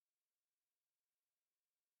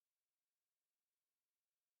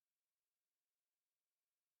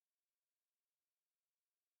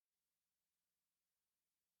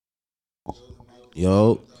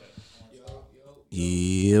Yo.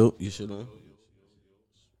 Yo. You should on.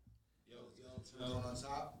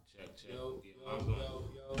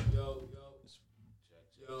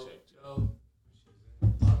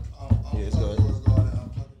 Yeah, it's good.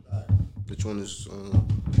 Which one is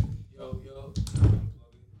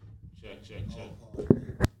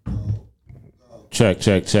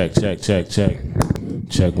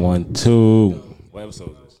Check 1 2. What episode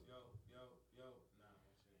is this?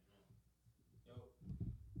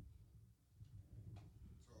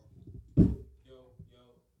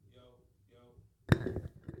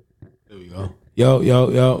 There we go. Yo,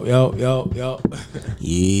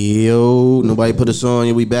 nobody put us on.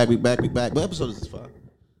 Yeah, we back. What episode is this for?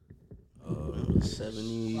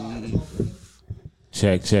 70.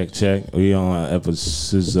 Check. We on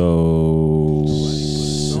episode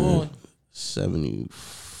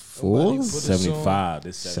 74? 75.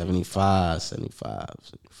 This 75.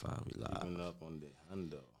 We live. Keeping up on the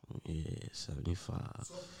hundo. Yeah, 75.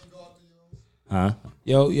 Huh?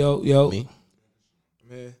 Yo. Me?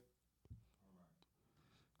 Man.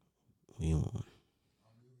 We on.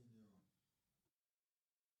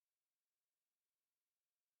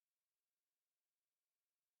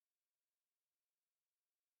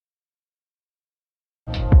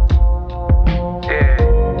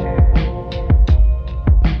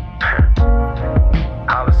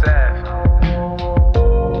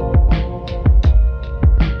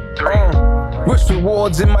 Rich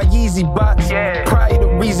rewards in my Yeezy box. Yeah. Probably the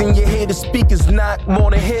reason you hear the speakers knock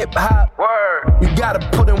more than hip hop. Word. You gotta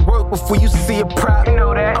put in work before you see a prop. You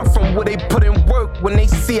know that. I'm from where they put in work when they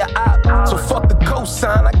see a op. So fuck the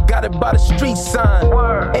cosign, I got it by the street sign.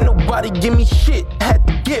 Word. Ain't nobody give me shit, had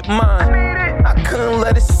to get mine. I couldn't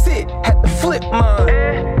let it sit, had to flip mine.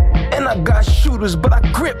 And I got shooters, but I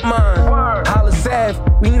grip mine. Hollis Ave,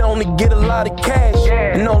 we known to get a lot of cash.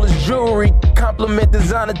 Yeah. And all this jewelry, compliment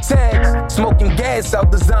designer tags. Smoking gas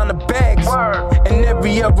out designer bags. And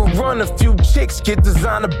every other run, a few chicks get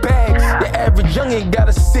designer bags. The average youngin' got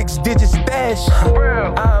a 6-digit stash.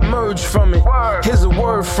 I emerge from it, here's a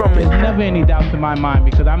word from it. There's never any doubts in my mind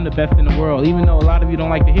because I'm the best in the world. Even though a lot of you don't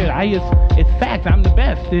like to hear it, it's facts. I'm the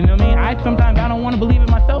best. You know what I mean? Sometimes I don't want to believe it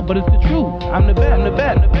myself, but it's the truth. I'm the best.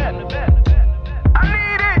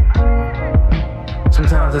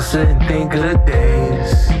 Sometimes I sit and think of the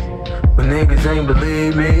days when niggas ain't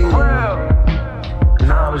believe me.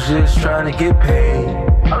 And I was just trying to get paid,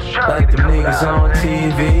 like the niggas on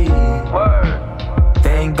TV.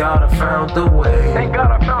 Thank God I found the way.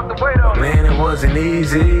 Man, it wasn't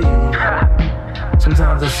easy.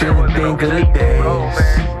 Sometimes I sit and think of the days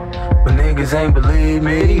when niggas ain't believe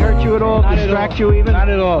me. Did he hurt you at all? Distract you even? Not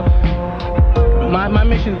at all. My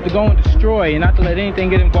mission is to go and destroy and not to let anything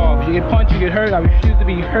get involved. You get punched, you get hurt. I refuse to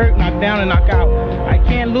be hurt, knocked down, and knocked out. I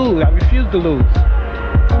can't lose. I refuse to lose.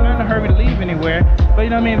 I'm not in a hurry to leave anywhere. But you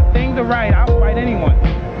know what I mean? If things are right, I'll fight anyone.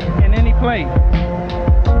 In any place.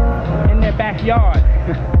 In their backyard.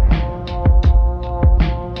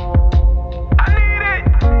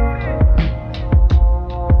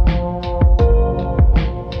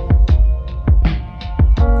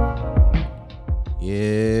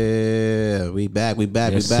 We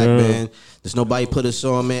back, man. There's nobody put us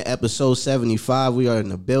on, man. Episode 75. We are in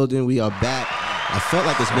the building. We are back. I felt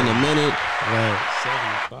like it's been a minute. Right.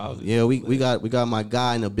 75. Yeah, we got my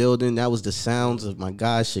guy in the building. That was the sounds of my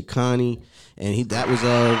guy Shokanni, and that was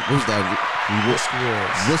what was that?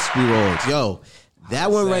 Whiskey Rolls. Yo,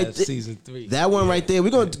 that one right there. Season 3. That one right there.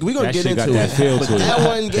 We're gonna get into got it. That feel but to that it.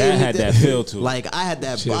 one gave that me had that feel to it. Like I had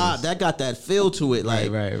that vibe. That got that feel to it.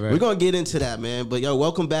 Like right. we're gonna get into that, man. But yo,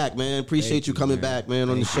 welcome back, man. Appreciate you coming back, man,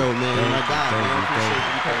 on the show, man. My guy, man. Appreciate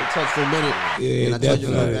you coming in touch for a minute. Yeah, and I told you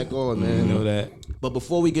to come back on, man. You know that. But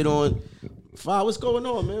before we get on, Fi, what's going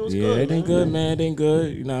on, man? What's good? Yeah, it ain't good, man. It ain't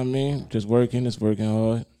good. You know what I mean? Just working. It's working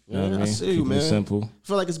hard. You know what I mean? I see you, Keeping man. it simple. I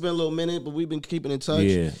feel like it's been a little minute, but we've been keeping in touch.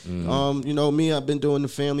 Yeah. You know, me, I've been doing the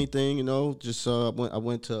family thing. You know, just I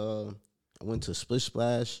went to Splish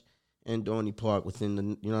Splash and Dorney Park within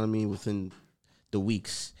the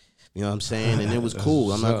weeks. You know what I'm saying? And it was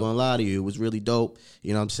cool. I'm not gonna lie to you. It was really dope.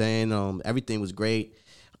 You know what I'm saying? Everything was great.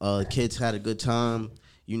 Kids had a good time.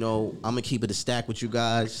 You know, I'm gonna keep it a stack with you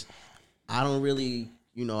guys. I don't really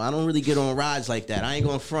get on rides like that. I ain't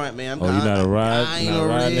gonna front, man. You not a ride? I ain't not a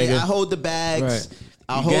ride, nigga? I hold the bags.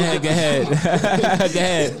 Right. Go ahead.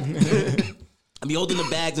 I be holding the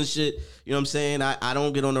bags and shit. You know what I'm saying? I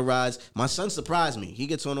don't get on the rides. My son surprised me. He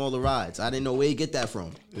gets on all the rides. I didn't know where he get that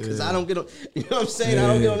from. Because I don't get on, you know what I'm saying? I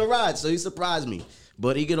don't get on the rides. So he surprised me.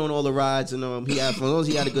 But he get on all the rides and he had fun.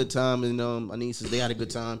 He had a good time and my nieces, they had a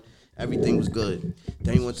good time. Everything was good.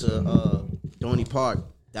 Then he went to Dorney Park.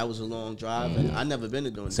 That was a long drive, and I never been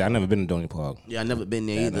to Dorney. See, I never been to Dorney Park. Yeah, I never been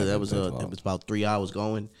there either. That was it was about 3 hours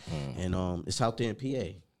going, and it's out there in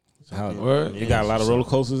PA. Word? You got a lot of roller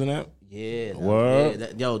coasters in that? Yeah.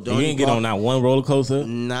 Word? Yo, You Dorney ain't get Park- on not one roller coaster?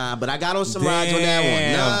 Nah, but I got on some rides on that one.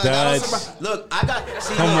 Damn, Nah, I got on some Dutch. rides. Look, I got.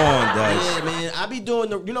 See, Come look, on, Dutch. Yeah, man. I be doing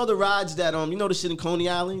the rides that you know the shit in Coney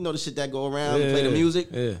Island. You know the shit that go around and play the music.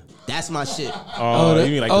 Yeah. That's my shit. Oh,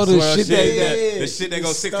 you mean like the swirl shit shit? that- The shit that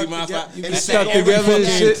goes 60 miles per hour. And That's stuck at every together and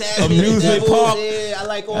fucking shit. amusement park. Yeah, I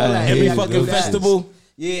like all that. Every Yeah, I can fucking do that. festival.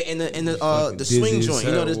 Yeah, and the dizzy swing as joint,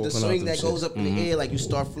 you hell know, the walking swing out that them goes shit. up in the air, like you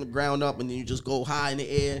start from the ground up and then you just go high in the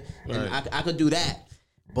air. And I could do that,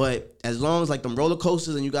 but as long as like them roller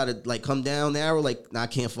coasters and you gotta like come down narrow, like I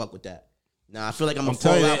can't fuck with that. Nah, I feel like I'm gonna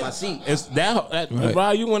fall out my seat. It's the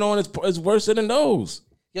ride you went on is worse than those.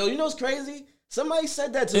 Yo, you know what's crazy? Somebody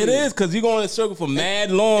said that to me. It is because you going in a circle for mad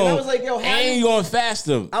long. and I was like, yo, how and you going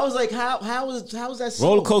faster. I was like, how is that so?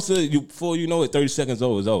 Roller coaster, before you know it, 30 seconds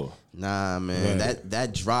over is over. Nah, man,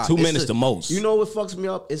 that drop. 2 It's minutes the most. You know what fucks me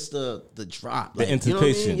up? It's the drop, The like, you know what I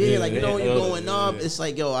mean? anticipation. Yeah, Yeah, like you know when yeah, you're going yeah, up, it's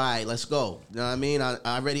like yo, all right, let's go. You know what I mean?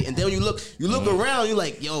 I ready. And then when you look around, you're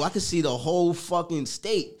like, yo, I can see the whole fucking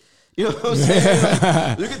state. You know what I'm saying?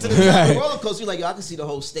 Like, you get to the top of the roller coaster, you're like, yo, I can see the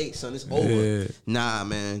whole state, son. It's over. Yeah. Nah,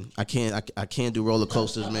 man, I can't do roller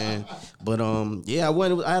coasters, man. But I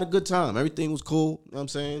went. I had a good time. Everything was cool. You know what I'm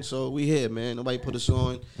saying? So we here, man. Nobody put us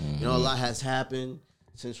on. You know, a lot has happened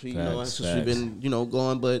since we've been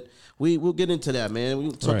going, but we'll get into that, man. We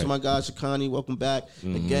talk to my guy Shokanni. Welcome back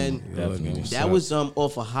again. Definitely. That was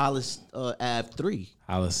off of Hollis Ave 3.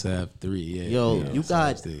 Hollis Ave 3, yeah. Yo, yeah,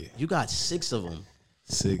 you got 6 of them.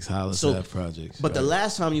 6 Hollis Ave projects. But the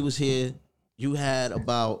last time you was here, you had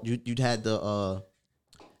you had the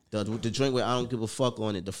joint where I don't give a fuck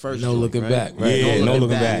on it. The first No joint, Looking right? Back, right? Yeah, No Looking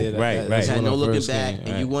Back. Yeah, Right. that's Had when No I Looking first Back, came,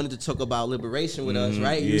 and you wanted to talk about liberation with us,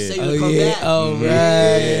 right? You yeah. said you would come back. Oh, right. You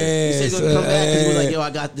said you would come back because you were like, yo, I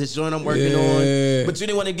got this joint I'm working on, but you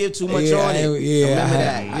didn't want to give too much on it. Yeah, I remember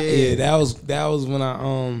that. Yeah, that was when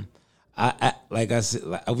I like I said,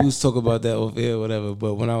 like, we was talking about that over here, whatever.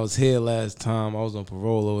 But when I was here last time, I was on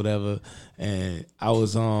parole or whatever, and I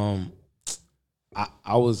was I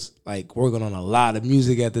was like working on a lot of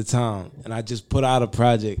music at the time, and I just put out a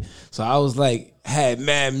project. So I was like had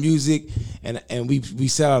mad music, and we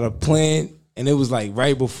set out a plan, and it was like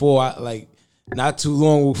right before not too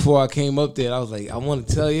long before I came up there. I was like, I want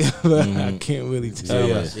to tell you, but I can't really tell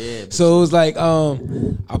you. Yeah, So it was like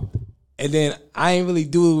and then I ain't really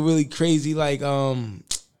do a really crazy like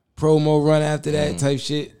promo run after that type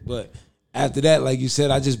shit. But after that, like you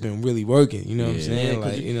said, I just been really working. You know what I'm saying? Yeah,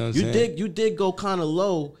 like you know what I'm saying? You did go kind of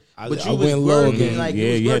low, but I you was went low working. again. Like,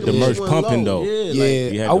 Yeah, you had the merch pumping, though.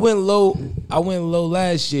 Yeah, I went low. I went low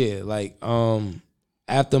last year. Like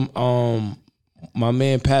after my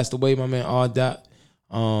man passed away, my man R. Dot.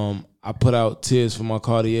 I put out Tears for My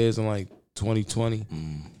Cartiers in like 2020,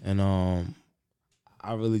 and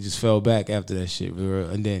I really just fell back after that shit.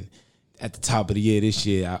 And then at the top of the year this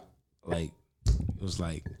year, it was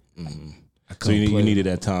like. I So you play. needed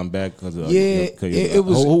that time back because it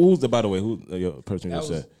was. Who's the, by the way, who your person you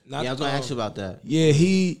said? Not, Yeah, I was gonna ask you about that.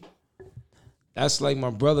 Yeah, that's like my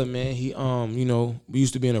brother, man. He we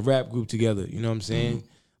used to be in a rap group together, you know what I'm saying?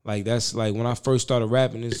 Like that's like when I first started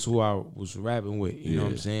rapping, this is who I was rapping with, you know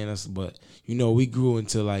what I'm saying? But we grew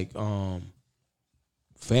into like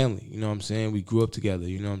family, you know what I'm saying? We grew up together,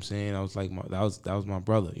 you know what I'm saying? I was like that was my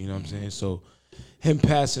brother, you know what I'm saying? So him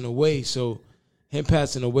passing away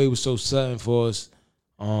was so sudden for us.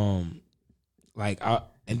 And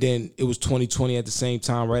then it was 2020 at the same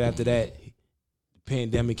time. Right after that, the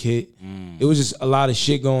pandemic hit. It was just a lot of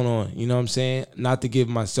shit going on. You know what I'm saying? Not to give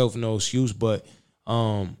myself no excuse, but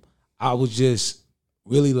I was just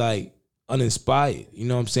really like uninspired. You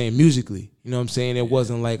know what I'm saying? Musically, you know what I'm saying? It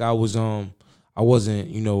wasn't like I wasn't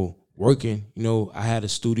working. I had a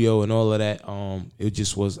studio and all of that. It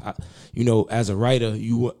just was, as a writer,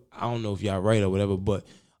 I don't know if y'all write or whatever, but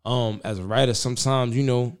as a writer, sometimes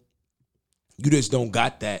you just don't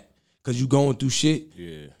got that because you going through shit.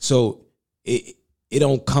 Yeah. So it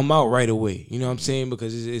don't come out right away. You know what I'm saying?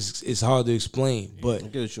 Because it's hard to explain. But I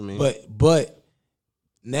get what you mean. but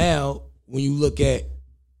now when you look at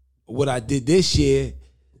what I did this year,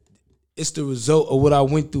 it's the result of what I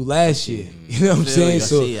went through last year. You know what I'm saying?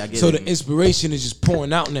 So the inspiration is just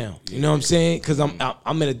pouring out now. You know what I'm saying? Because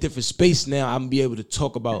I'm in a different space now. I'm gonna be able to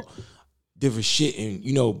talk about different shit. And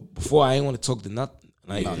before I ain't want to talk to nothing.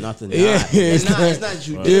 Like about nothing. Yeah, it's not that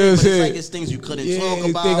you did, but it's like it's things you couldn't talk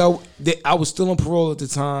about. I was still on parole at the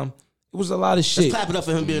time, it was a lot of shit. Let's clap it up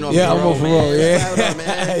for him being on Yeah, I'm parole, on parole, man. yeah. Clap it up, man.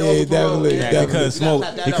 Yeah, Over parole, definitely, man. definitely. He couldn't smoke.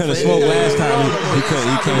 Clap that He up couldn't for smoke him. last time. He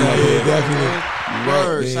came Yeah, up here. Definitely.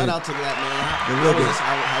 Word. Yeah. Shout out to that, man.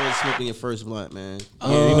 How was smoking your first blunt, man?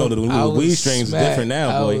 Yeah, you know the I was weed strings is smacked. different now,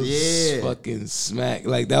 I boy. was Yeah. fucking smack.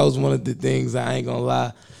 Like that was one of the things I ain't gonna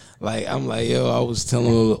lie. Like I'm like, yo, I was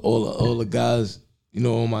telling all the guys, you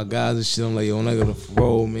know, all my guys and shit. I'm like, yo, when I go to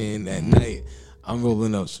parole, man, that night, I'm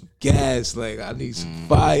rolling up some gas. Like I need some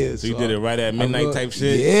fire. So you did it right at midnight type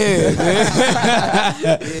shit? Yeah,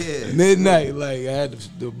 man. Midnight. Like I had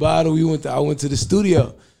the bottle. I went to the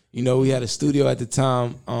studio. You know, we had a studio at the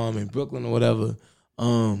time, in Brooklyn or whatever.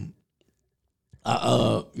 I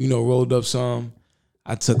rolled up some.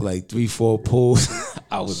 I took like 3-4 pulls.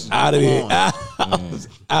 I was out of there. I was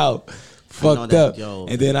out. Fucked that, up. yo,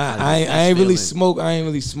 and then I that's ain't really feeling. smoke. I ain't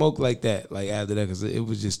really smoke like that. Like after that, because it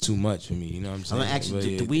was just too much for me. You know what I'm I'm saying? gonna ask you, But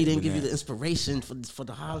did yeah, the weed didn't but give you now- the inspiration for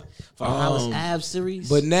the Hollis Ave series?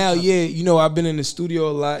 But now, yeah, you know, I've been in the studio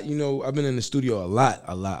a lot. You know, I've been in the studio a lot.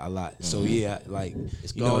 So yeah, like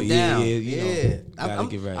it's you know, going down. You know, gotta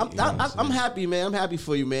get right. You know what I'm saying? happy, man. I'm happy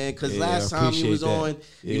for you, man. Because Yeah, last I time you was appreciate on, that.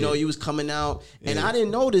 you know, you was coming out, and Yeah. I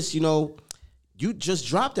didn't notice, you know. You just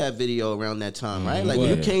dropped that video around that time, right? Like when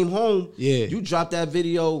you Right. came home, Yeah. you dropped that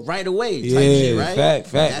video right away, type Yeah, shit, right?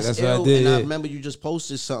 fact. That's what I did, And I yeah. remember you just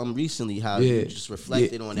posted something recently, how Yeah. you just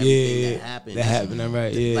reflected Yeah. on everything Yeah. that happened. That happened, all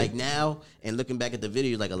right, yeah. Like now, and looking back at the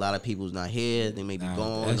video, like a lot of people's not here, they may be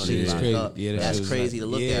gone, That or shit they is locked crazy. up. Yeah, that That's shit was crazy like-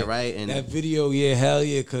 to look yeah, at, right? And that video, yeah, hell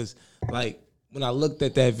yeah, because like when I looked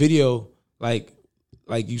at that video, like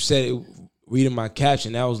you said, reading my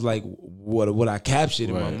caption, that was like what I captured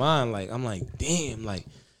in my Right. mind. Like I'm like, damn, like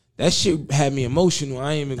that shit had me emotional.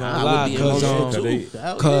 I ain't even gonna I lie, would be cause emotional too.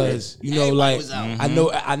 Hell yeah. cause you know, Everybody like was out.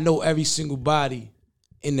 I know every single body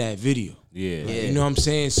in that video. Yeah. Yeah. You know what I'm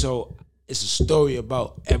saying? So it's a story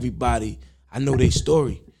about everybody. I know their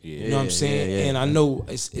story. You know what I'm saying? yeah. And I know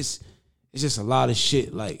it's just a lot of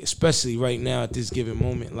shit, like, especially right now at this given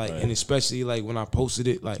moment, like, and especially like when I posted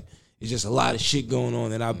it, like, it's just a lot of shit going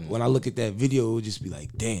on. And when I look at that video, it would just be like,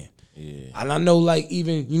 damn. Yeah. And I know, like,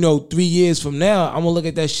 even, you know, 3 years from now, I'm gonna look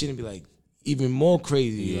at that shit and be like, even more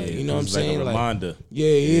crazy. Yeah, Like, you know what I'm it's like a saying? reminder. Yeah,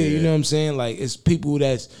 you know what I'm saying? Like, it's people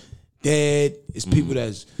that's dead. It's people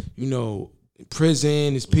that's, you know, in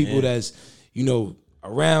prison. It's people that's, you know,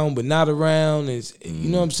 around but not around. It's, you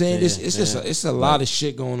know what I'm saying? It's just it's a lot of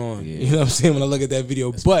shit going on. You know what I'm saying? When I look at that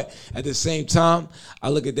video, but at the same time, I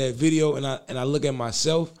look at that video and I look at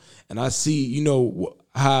myself and I see, you know,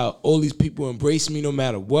 how all these people embrace me no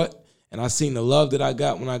matter what. And I seen the love that I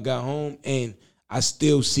got when I got home, and I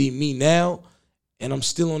still see me now, and I'm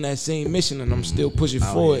still on that same mission, and I'm still pushing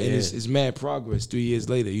forward, and it's mad progress 3 years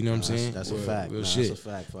later. You know what I'm saying? That's a fact. Real Nah, shit. that's a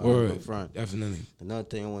fact. Word. Front. Definitely. Another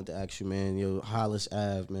thing I wanted to ask you, man, yo, Hollis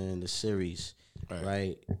Ave, man, the series,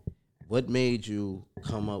 right? What made you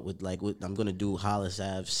come up with I'm gonna do Hollis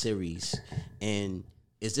Ave series, and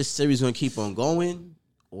is this series gonna keep on going,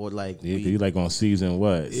 or like Yeah, you like on season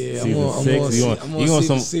what? Yeah, season I'm on 6. You on season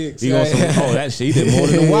some? 6, You on some? Oh, that shit. He did more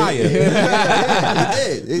than The Wire.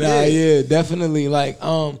 it did. Yeah, definitely. Like,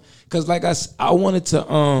 cause like I wanted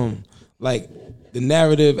to, like the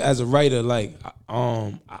narrative as a writer, like,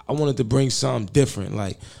 I wanted to bring something different.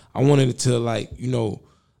 Like, I wanted it to, like, you know,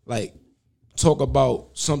 like talk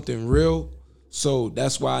about something real. So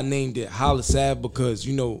that's why I named it Hollis Ave, because,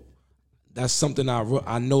 you know, that's something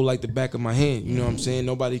I know like the back of my hand. You know what I'm saying?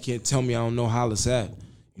 Nobody can tell me I don't know Hollis Ave.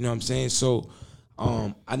 You know what I'm saying? So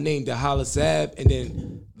I named it Hollis Ave, and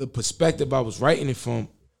then the perspective I was writing it from,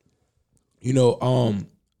 you know,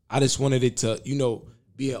 I just wanted it to, you know,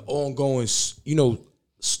 be an ongoing, you know,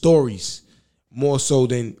 stories more so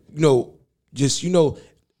than, you know, just, you know,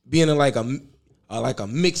 being in like a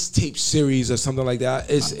mixtape series or something like that.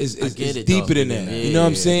 It's deeper than that. You know what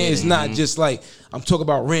I'm saying? It's not just like I'm talking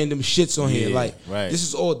about random shits on here. Like, this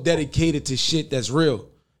is all dedicated to shit that's real.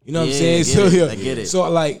 You know what I'm saying? I get it. So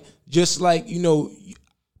like, just like, you know,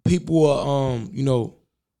 people are you know,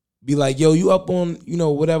 be like, yo, you up on, you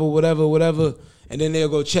know, whatever, and then they'll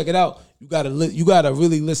go check it out. You gotta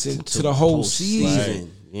really listen to the whole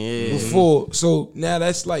season before. So now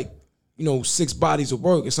that's like, you know, 6 bodies of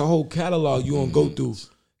work. It's a whole catalog you gonna go through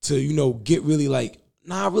to, you know, get really like,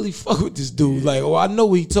 nah, I really fuck with this dude. Like, oh, I know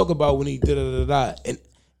what he talk about when he da.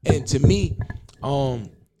 And to me,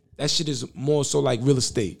 that shit is more so like real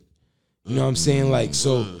estate. You know what I'm saying? Like,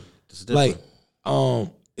 so, like,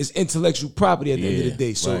 it's intellectual property at the end of the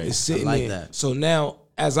day. So it's sitting like there. that. So now,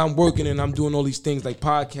 as I'm working and I'm doing all these things like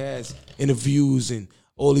podcasts, interviews, and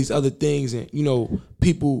all these other things, and, you know,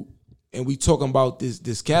 people, and we talking about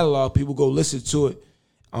this catalog, people go listen to it.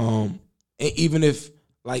 And even if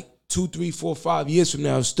like 2, 3, 4, 5 years from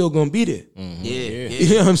now, it's still gonna be there. Yeah. You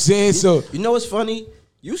know what I'm saying? So you know what's funny?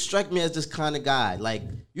 You strike me as this kind of guy. Like,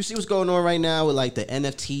 you see what's going on right now with like the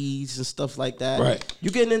NFTs and stuff like that. Right.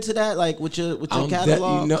 You getting into that like with your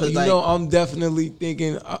catalog? I'm definitely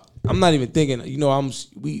thinking. I'm not even thinking. You know,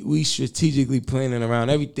 we strategically planning around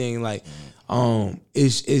everything. Like,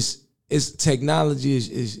 it's technology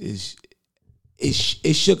is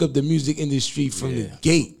it shook up the music industry from the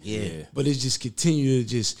gate. Yeah. But it's just continue to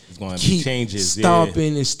just gonna be keep changes,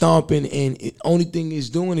 stomping and stomping, and the only thing it's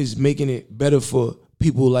doing is making it better for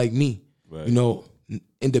people like me. Right. You know,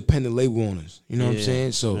 independent label owners. You know what I'm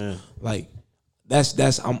saying? So like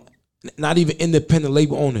that's I'm not even independent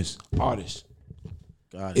label owners, artists.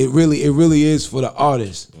 Got It really is for the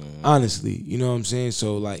artists, honestly. You know what I'm saying?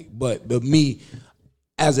 So like, but me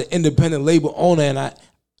as an independent label owner, and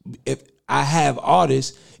if I have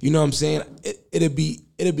artists, you know what I'm saying, it'll be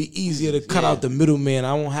easier to cut out the middleman.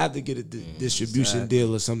 I won't have to get a distribution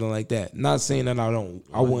deal or something like that. Not saying that I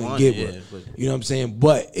wouldn't get one. You know what I'm saying?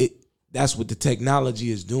 But that's what the technology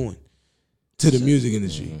is doing to the music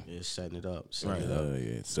industry. It's setting it up.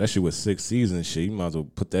 Yeah, especially with 6 seasons shit. You might as well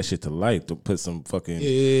put that shit to life. To put some fucking turn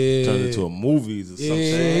it into a movies or something.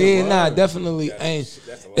 Yeah, nah, definitely. I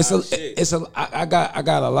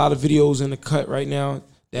got a lot of videos in the cut right now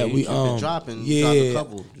that we dropping a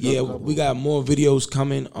couple. We got more videos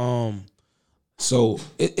coming. So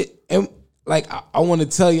and like I want to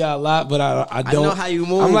tell y'all a lot, but I don't. I know how you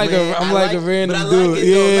move. I'm like man. a random but I like dude.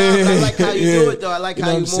 It, though. I like how you do it though. I like you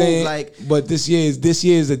how know you what I'm move. saying? Like, but this year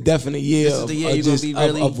is a definite year. This is the year you're gonna be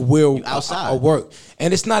really of where outside. I work,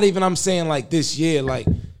 and it's not even I'm saying like this year like.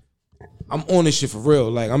 I'm on this shit for real.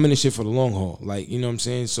 Like, I'm in this shit for the long haul. Like, you know what I'm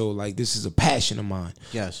saying? So, like, this is a passion of mine.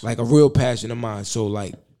 Yes. Like, a real passion of mine. So,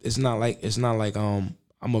 like, it's not like I'm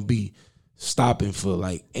going to be stopping for,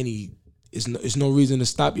 like, any... It's no reason to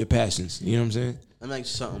stop your passions. You know what I'm saying? I'm like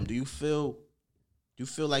something. Do you feel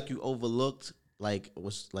like you overlooked, like,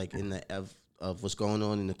 what's, like, in the... of what's going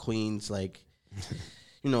on in the Queens, like...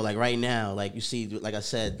 You know, like right now, like you see, like I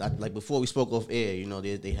said, like before we spoke off air, you know,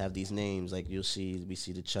 they have these names. Like we see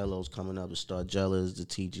the cellos coming up, the Stargellas, the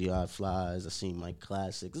TGI Flies. I seen Mike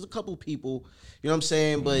Classic. There's a couple people, you know what I'm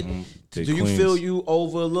saying? But do you feel you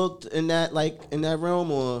overlooked in that, like in that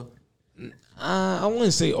realm, or? I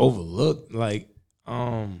wouldn't say overlooked. Like,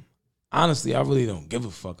 honestly, I really don't give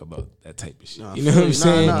a fuck about that type of shit. You know what I'm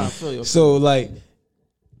saying? I feel you. So like,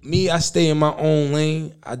 me, I stay in my own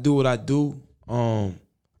lane. I do what I do.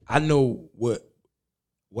 I know what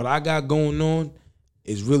I got going on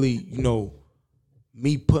is really, you know,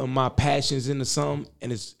 me putting my passions into something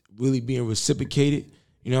and it's really being reciprocated.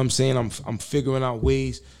 You know what I'm saying? I'm figuring out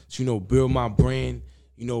ways to, you know, build my brand,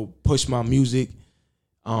 you know, push my music,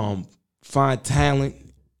 find talent,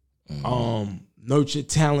 nurture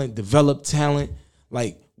talent, develop talent.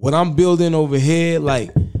 Like what I'm building over here,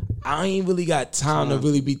 like I ain't really got time to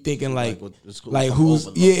really be thinking like who's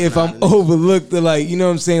if I'm overlooked or like, you know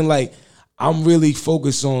what I'm saying? Like I'm really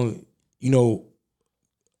focused on, you know,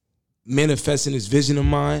 manifesting this vision of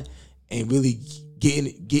mine and really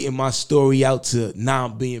getting my story out to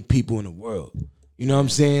 9 billion people in the world. You know what I'm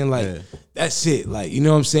saying? Like that's it. Like, you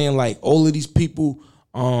know what I'm saying? Like all of these people,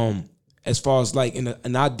 as far as like in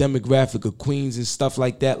our demographic of Queens and stuff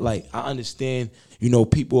like that, like I understand, you know,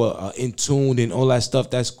 people are in tune and all that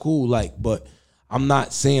stuff. That's cool. Like, but I'm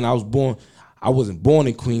not saying I wasn't born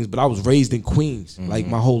in Queens, but I was raised in Queens, like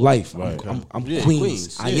my whole life. Right. I'm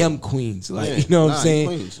Queens. I am Queens. Like, you know what I'm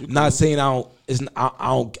saying? Not saying I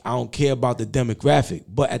don't care about the demographic,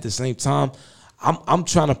 but at the same time, I'm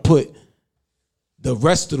trying to put the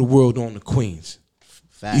rest of the world on the Queens.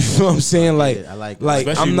 You know what I'm saying? Like I'm not like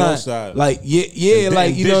like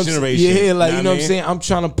you know what I'm saying? Like you know what I'm saying? I'm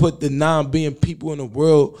trying to put the 9 billion people in the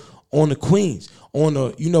world on the Queens, on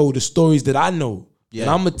the, you know, the stories that I know. Yeah.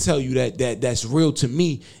 And I'm gonna tell you that's real to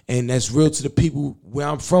me and that's real to the people where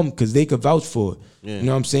I'm from because they could vouch for it. Yeah. You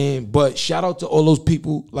know what I'm saying? But shout out to all those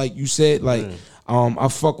people, like you said, like I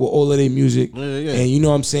fuck with all of their music, and you know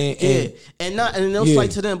what I'm saying? And no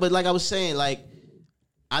fight to them, but like I was saying, like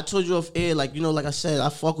I told you off air, like, you know, like I said, I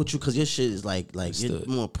fuck with you because your shit is like you're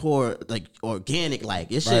more poor, like organic, like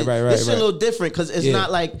your shit. Your shit a little different because it's not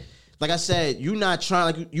like I said, you not trying,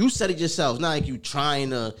 like you said it yourself. It's not like you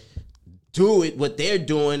trying to do it what they're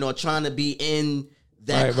doing or trying to be in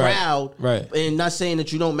that crowd. Right. And not saying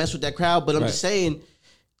that you don't mess with that crowd, but I'm just saying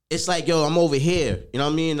it's like, yo, I'm over here. You know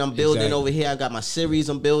what I mean? I'm building over here. I got my series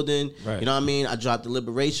I'm building. Right. You know what I mean? I dropped the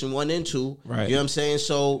Liberation 1 and 2. Right. You know what I'm saying?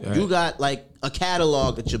 So you got like a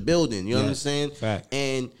catalog that you're building. You know what I'm saying? Fact.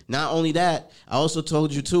 And not only that, I also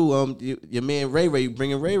told you too, your man Ray Ray, you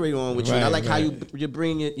bringing Ray Ray on with you. And I like how you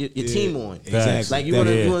bring your team on. Exactly. Like you want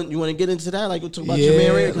to get into that? Like you talk about your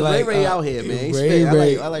man Ray, because Ray Ray out here,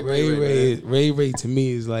 man. I like Ray Ray. Ray Ray to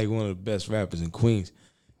me is like one of the best rappers in Queens.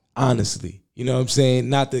 Honestly, you know what I'm saying?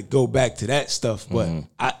 Not to go back to that stuff, but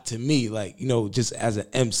to me, like, you know, just as an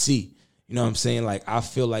MC, you know what I'm saying? Like, I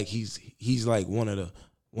feel like he's like one of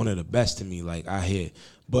the best to me, like, I hear.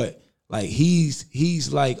 But like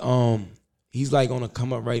he's like on a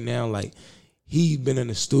come up right now. Like, he's been in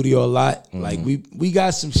the studio a lot. Like we got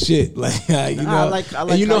some shit. Like, you know, I like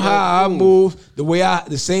and you know how I move,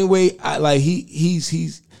 the same way I like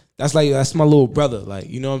he's that's my little brother. Like,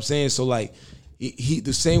 you know what I'm saying? So like he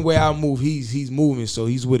the same way I move, he's moving, so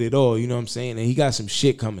he's with it all, you know what I'm saying? And he got some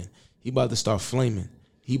shit coming. He about to start flaming.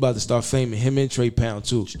 Him and Trey Pound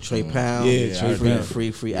too. Trey Pound. Yeah, Trey Pound.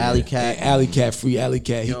 Free Alley Cat. Free Alley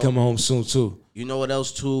Cat. He coming home soon too. You know what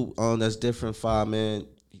else too? That's different, man.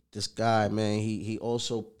 This guy, man, he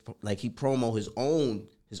also like he promo his own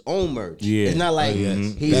merch. Yeah. It's not like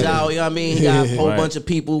he's out, you know what I mean? He got a whole bunch of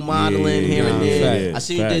people modeling here and there. Fact. I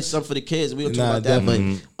see you did something for the kids. We don't talk about that. But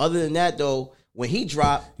other than that though, when he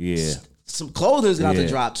dropped, some clothing's got to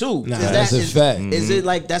drop too. That's a fact. Is it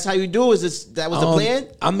like that's how you do? That was the plan?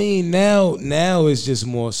 I mean, now it's just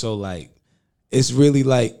more so like it's really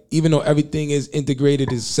like, even though everything is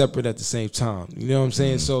integrated, it's separate at the same time. You know what I'm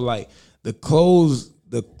saying? So like the clothes,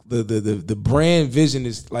 the brand vision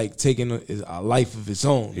is like taking a life of its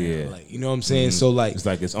own. Yeah. Like, you know what I'm saying? So like it's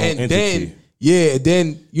like its own entity.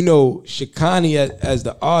 Then you know, Shokanni as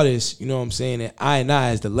the artist, you know what I'm saying, and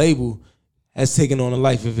I as the label has taken on a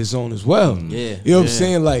life of its own as well. You know what I'm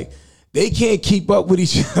saying? Like, they can't keep up with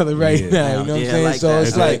each other now. You know what I'm saying? Like so that.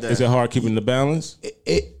 it's like, is it hard keeping the balance?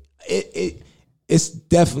 It's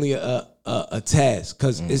definitely a task,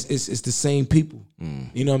 because it's the same people.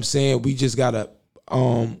 You know what I'm saying? We just gotta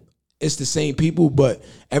it's the same people, but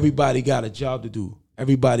everybody got a job to do.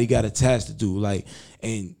 Everybody got a task to do. Like,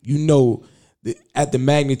 and you know, at the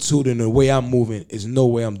magnitude and the way I'm moving, there's no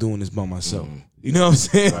way I'm doing this by myself. You know what I'm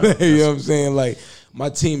saying? Right. You know what I'm saying? Like, my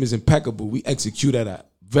team is impeccable. We execute at a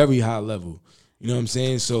very high level. You know what I'm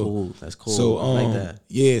saying? So that's cool. So I like that.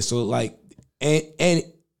 Yeah. So like, and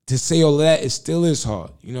to say all of that, it still is hard.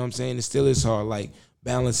 You know what I'm saying? It still is hard. Like,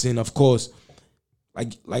 balancing, of course.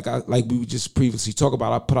 Like we just previously talked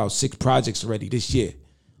about, I put out 6 projects already this year.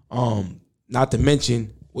 Not to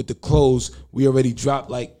mention with the clothes, we already dropped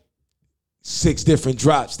like 6 different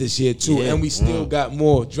drops this year too, and we still got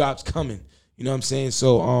more drops coming. You know what I'm saying?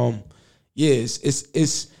 So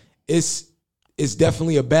it's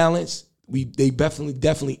definitely a balance. They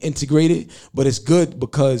definitely integrated, but it's good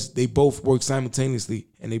because they both work simultaneously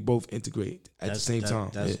and they both integrate at the same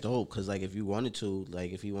time. That's dope, because like if he wanted to,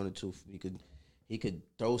 he could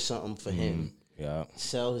throw something for him. Yeah.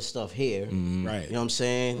 Sell his stuff here. Right. You know what I'm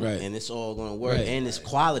saying? Right. And it's all gonna work. Right. And it's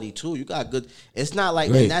quality too. You got good. It's not like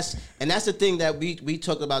and that's the thing that we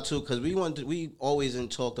talked about too, because we always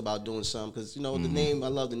talked about doing something, because you know the name, I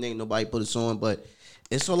love the name Nobody Put Us On, but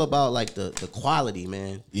it's all about like the quality,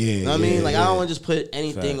 man. Yeah. You know what I mean? Like I don't want to just put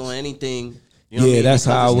anything on anything. You know what I mean? That's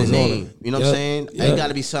how I was on it. You know what I'm saying? It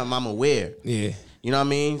gotta be something I'm aware. Yeah. You know what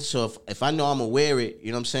I mean? So if I know I'm aware it,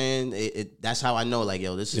 you know what I'm saying? That's how I know, like,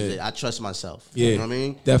 yo, this is it. I trust myself. You know what I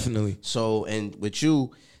mean? Definitely. So, and with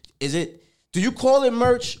you, do you call it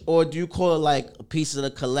merch, or do you call it like a piece of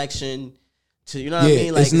the collection? To, you know what I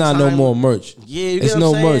mean? Like, it's not no more merch. Yeah, you get what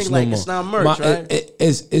I'm saying? Merch like, no more. It's not merch, right?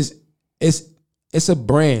 It's a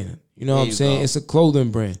brand. You know what I'm saying? It's a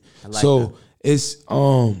clothing brand. Like so that. It's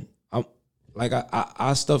our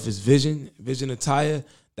stuff is vision attire.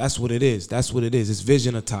 That's what it is. It's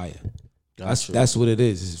vision attire. That's what it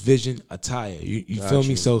is. It's vision attire. You feel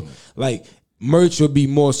me? So like merch would be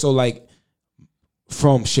more so like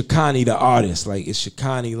from Shokanni the artist. Like, it's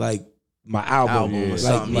Shokanni like my album or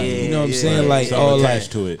something. Like, you know what I'm saying? Like, all like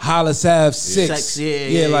to it. Hollis have 6.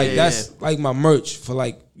 That's like my merch for,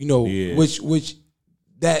 like, you know, which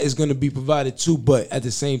that is gonna be provided too. But at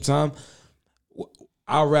the same time,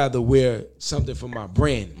 I'd rather wear something for my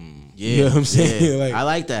brand. You know what I'm saying? Like, I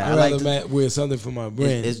like that. I'd rather wear something for my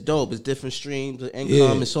brand. It's dope. It's different streams of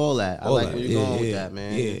income. It's all that. I like where you're going with that,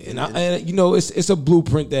 man. Yeah, and you know, it's a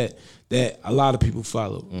blueprint that a lot of people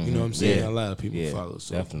follow. You know what I'm saying? A lot of people follow.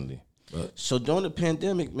 So. Definitely. So during the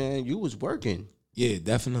pandemic, man, you was working. Yeah,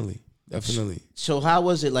 definitely. So how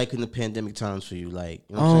was it like in the pandemic times for you? Like,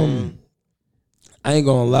 you know what I'm saying? I ain't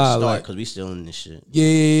gonna lie, like, because we still in this shit.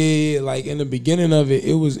 Yeah. Like in the beginning of it,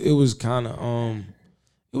 it was kind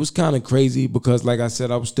of crazy because, like I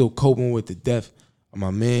said, I was still coping with the death of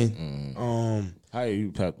my man. How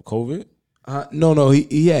you had COVID? No,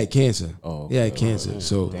 he had cancer. Oh, he had cancer.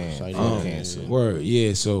 So damn, cancer. Word,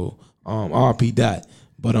 yeah. So RP died,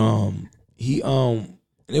 but he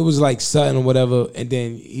it was like sudden or whatever, and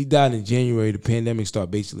then he died in January. The pandemic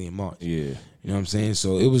started basically in March. Yeah, you know what I'm saying.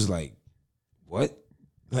 So it was like, what?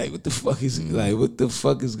 Like what the fuck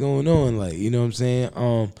is going on? Like, you know what I'm saying?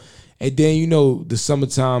 And then, you know, the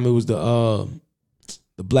summertime, it was the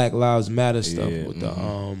Black Lives Matter stuff with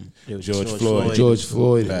the George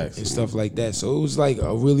Floyd and stuff like that. So it was like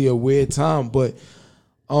a weird time. But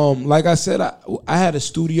like I said, I had a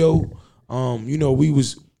studio. You know,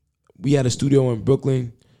 we had a studio in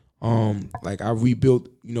Brooklyn. Like I rebuilt,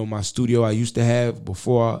 you know, my studio I used to have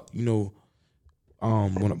before, you know,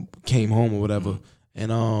 when I came home or whatever.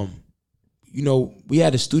 And you know, we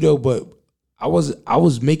had a studio, but I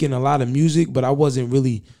was making a lot of music, but I wasn't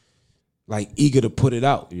really like eager to put it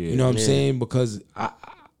out. You know what I'm saying? Because I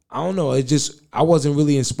don't know, I wasn't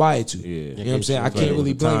really inspired to. You know what I'm saying? I can't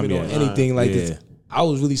really blame it on anything like this. I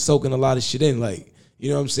was really soaking a lot of shit in, like, you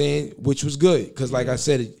know what I'm saying? Which was good, because like I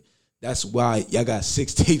said, that's why y'all got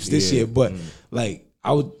 6 tapes this year. But like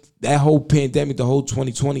that whole pandemic, the whole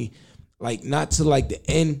 2020, like not to like the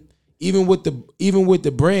end. Even with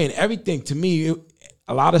the brand, everything to me,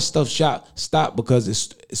 a lot of stuff stopped because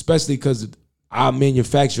especially because our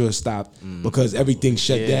manufacturer stopped because everything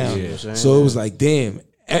shut down. So it was like, damn,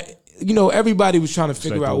 you know, everybody was trying to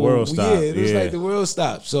figure out what. It was like the world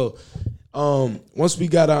stopped. So once we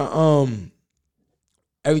got our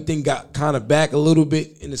everything got kind of back a little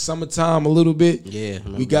bit in the summertime, a little bit. Yeah,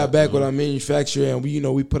 we got back with our manufacturer, and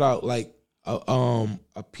we put out like a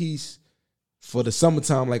piece for the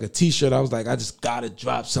summertime, like a T-shirt. I was like, I just gotta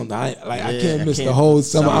drop something. I can't miss the whole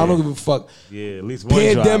summer. I don't give a fuck. Yeah, at least one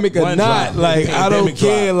pandemic drop. or not. Like I don't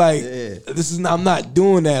care. Like this is I'm not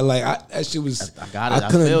doing that. Like that shit was. I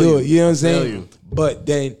couldn't do it. You know what I'm saying? But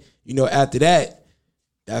then after that,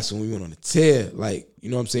 that's when we went on a tear. Like you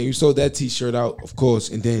know what I'm saying? We sold that T-shirt out, of course,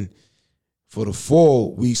 and then for the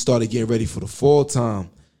fall, we started getting ready for the fall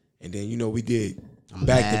time, and then we did.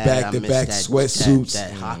 Back to back sweatsuits,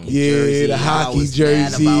 that hockey jersey, the hockey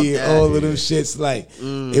jersey, all of them shits. Like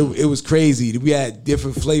it was crazy. We had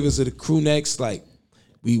different flavors of the crew necks. Like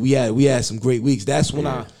we had some great weeks. That's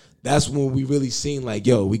when we really seen like,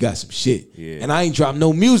 yo, we got some shit. Yeah. And I ain't dropped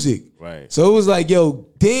no music. Right. So it was like, yo,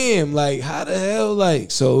 damn, like how the hell, like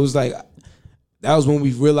so it was like that was when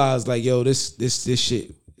we realized like, yo, this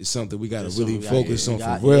shit. It's something we got to really focus on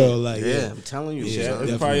for real. Like, I'm telling you.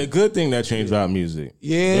 It's probably a good thing that changed our music.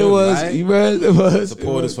 Yeah, it was. Right? It was.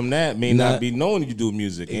 Supporters from that may not be knowing you do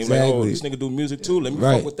music. Exactly. And like, oh, this nigga do music too. Let me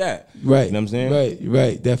fuck with that. Right. You know what I'm saying?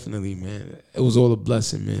 Right. Definitely, man. It was all a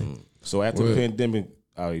blessing, man. So after the pandemic,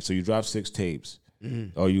 so you dropped 6 tapes.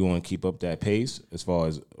 Are you going to keep up that pace as far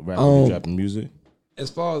as rapping, dropping music? As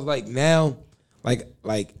far as like now, like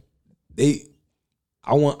they.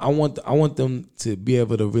 I want them to be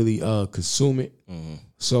able to really consume it.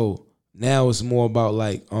 So now it's more about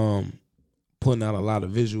like putting out a lot of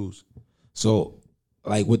visuals. So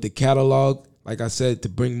like with the catalog, like I said, to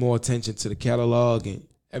bring more attention to the catalog and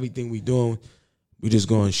everything we doing, we just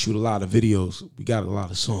going to shoot a lot of videos. We got a lot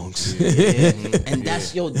of songs. And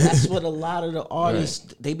that's what a lot of the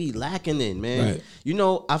artists they be lacking in, man.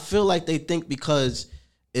 Right. I feel like they think because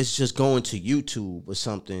it's just going to YouTube or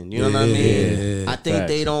something. You know what I mean? I think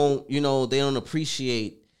they don't, they don't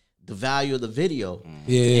appreciate the value of the video.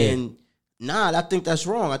 And I think that's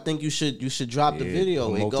wrong. I think you should drop the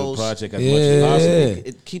video. It goes the project as much as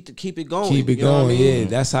possible. Keep it going. Keep it going. I mean?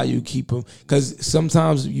 That's how you keep them. Because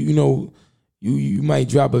sometimes you might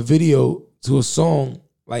drop a video to a song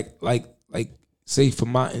like say for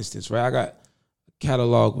my instance, right? I got a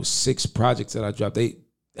catalog with 6 projects that I dropped.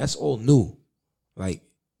 That's all new. Like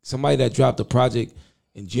somebody that dropped a project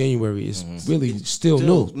in January is really still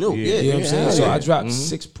new. You know what I'm saying? So I dropped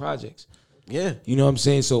 6 projects. Yeah. You know what I'm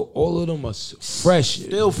saying? So all of them are fresh.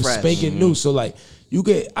 Still fresh. Spanking new. So like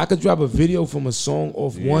I could drop a video from a song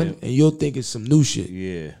off one and you'll think it's some new shit.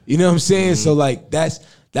 Yeah. You know what I'm saying? So like that's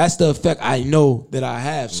the effect I know that I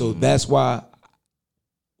have. So that's why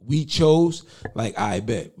we chose, like, I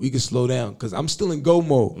bet we could slow down because I'm still in go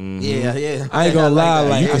mode. Yeah. I ain't gonna lie,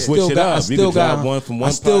 like I still got one from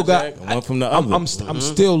one project, one from the other. I'm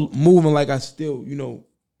still moving, like I still,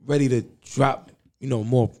 ready to drop,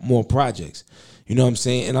 more projects. You know what I'm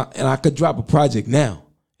saying? And I could drop a project now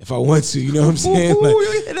if I want to. You know what I'm saying?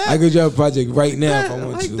 Like, I could drop a project right now if I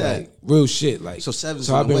want to. Like real shit. Like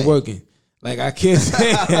so I've been working. Like I can't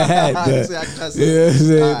say I had that.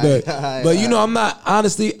 Yeah, but you know, I'm not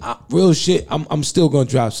honestly real shit. I'm still gonna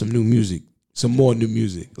drop some new music, some more new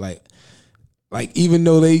music. Like even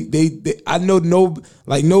though they I know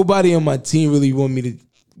nobody on my team really want me to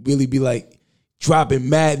really be like dropping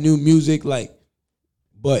mad new music. Like,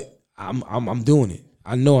 but I'm doing it.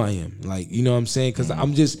 I know I am. Like, you know what I'm saying? Because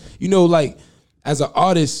I'm just, you know, like as an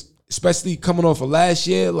artist, especially coming off of last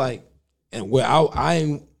year, like, and where I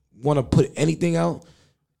ain't want to put anything out.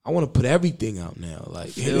 I want to put everything out now.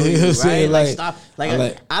 Like, you know what I'm saying? Like, stop.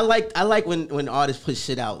 Like, I like when artists put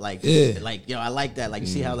shit out. Like, like, yo, I like that. Like, you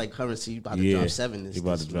see how like Currency about to drop 7. He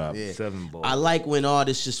about to drop 7 balls. I like when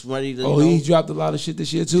artists just ready to. Oh, he dropped a lot of shit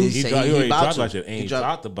this year too. He about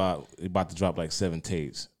to drop like 7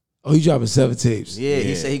 tapes. Oh, he dropping 7 tapes. Yeah,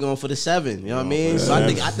 he said he going for the 7. You know what I mean? So I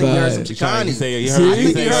think you heard some Shokanni. He heard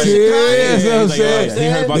Shokanni. He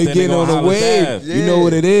heard about they getting on the wave. You know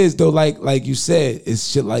what it is though? Like you said, it's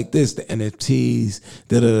shit like this. The NFTs,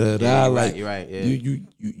 like you're right. Yeah.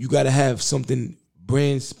 You got to have something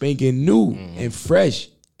brand spanking new and fresh.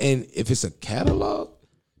 And if it's a catalog,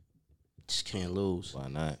 just can't lose. Why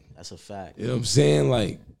not? That's a fact. You know what I'm saying?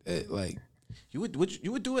 Like. You would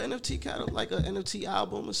do an NFT catalog, like an NFT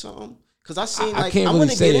album or something? Because I seen I like can't I really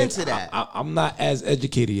want to say get that. into that. I'm not as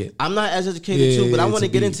educated yet. I'm not as educated too, but I want to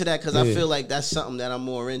get be. into that because I feel like that's something that I'm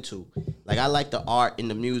more into. Like I like the art and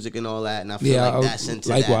the music and all that, and I feel like that's into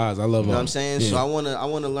likewise, that. I love art. You know what I'm saying? So I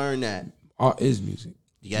wanna learn that. Art is music.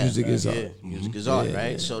 Yeah, music is art. Music is art,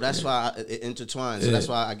 right? So that's why it intertwines. So that's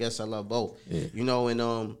why I guess I love both. Yeah. You know,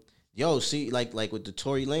 and yo, see, like with the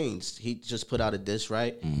Tory Lanez, he just put out a diss,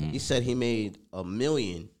 right? He said he made $1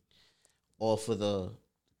 million off of that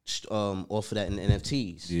in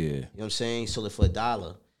NFTs. Yeah. You know what I'm saying? He sold it for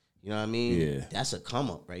 $1. You know what I mean? Yeah. That's a come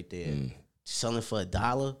up right there. Selling for $1. You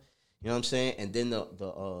know what I'm saying? And then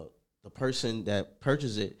the person that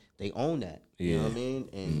purchased it, they own that. You know what I mean?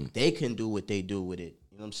 And they can do what they do with it.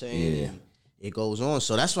 You know what I'm saying? Yeah. And it goes on.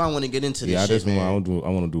 So that's why I want to get into this shit, man. I want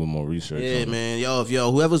to do more research. Yeah, man. Yo,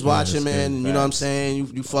 whoever's watching, man, you know what I'm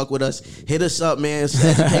saying? You fuck with us. Hit us up, man.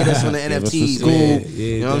 Educate us on the NFTs. Cool.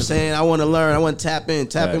 You know what I'm saying? I want to learn. I want to tap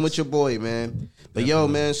in with your boy, man. But yo,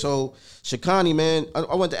 man, so Shokanni, man,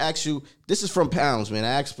 I want to ask you, this is from Pounds, man. I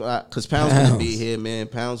asked, because Pounds going to be here, man.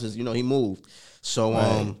 Pounds is, he moved.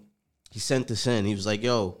 So he sent this in. He was like,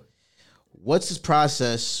 yo, what's his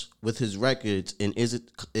process with his records, and is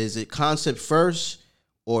it concept first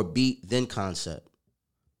or beat then concept?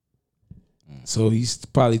 So he's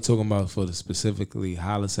probably talking about for the specifically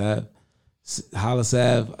Hollis Ave.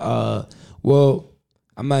 Well,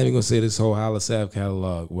 I'm not even gonna say this whole Hollis Ave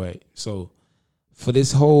catalog. Wait, so for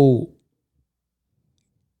this whole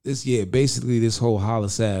this whole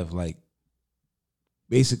Hollis Ave, like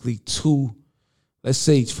basically 2. Let's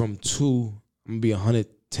say from 2. I'm gonna be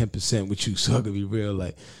 110% with you, so I can be real.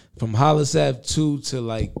 Like from Hollis Ave 2 to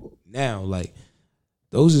like now, like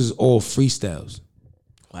those is all freestyles.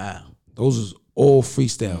 Wow. Those is all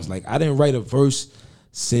freestyles. Like I didn't write a verse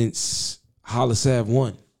since Hollis Ave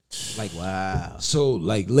 1. Like wow. So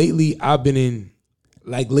like lately I've been in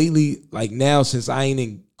like now since I ain't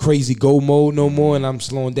in crazy go mode no more and I'm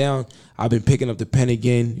slowing down, I've been picking up the pen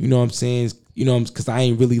again. You know what I'm saying? You know, because I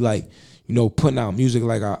ain't really like, putting out music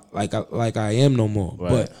like I am no more. Right.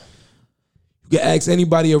 But you can ask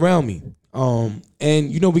anybody around me.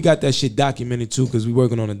 And we got that shit documented too because we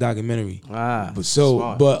working on a documentary. Ah, but so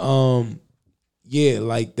smart. But yeah,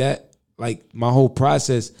 like that, like my whole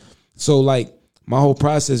process. So like my whole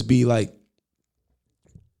process be like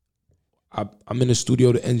I'm in the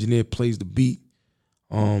studio, the engineer plays the beat.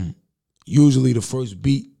 Usually the first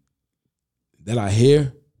beat that I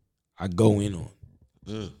hear, I go in on.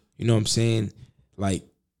 You know what I'm saying? Like,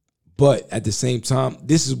 but at the same time,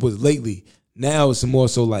 this was lately. Now it's more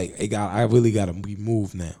so like I really gotta be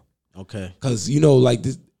moved now. Okay. Cause like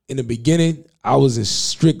this in the beginning, I was in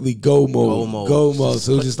strictly go mode.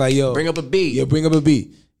 So it's just like, yo, bring up a beat. Yeah, bring up a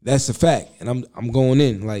beat. That's a fact. And I'm going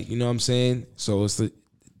in. Like, you know what I'm saying? So it's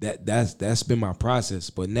that's been my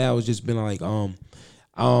process. But now it's just been like, I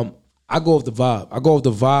go off the vibe. I go off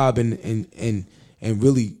the vibe and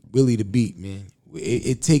really the beat, man.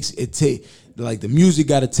 It takes like the music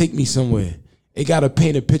got to take me somewhere. It got to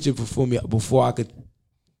paint a picture for me before I could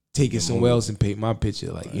take it somewhere else and paint my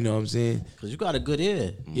picture. Like, you know what I'm saying? Because you got a good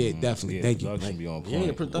ear. Yeah, definitely. Yeah, thank you. Be on point. Yeah,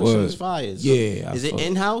 the production is fire. So yeah. Is it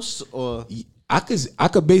in-house or? I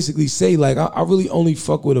could basically say like I really only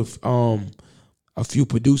fuck with a few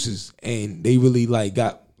producers and they really like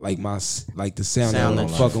got like the sound that I'm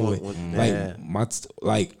fucking with.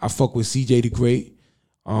 Like I fuck with CJ the Great.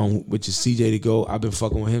 Which is CJ the GOAT. I've been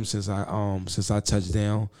fucking with him since I touched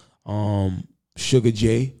down. Sugar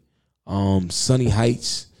J, Sunny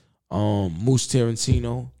Heights, Moose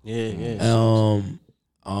Tarantino.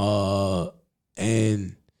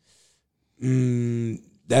 And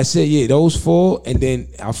that's it. Yeah, those 4, and then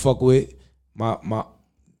I fuck with my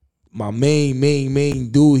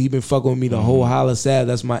main dude. He been fucking with me the whole Hollis Ave.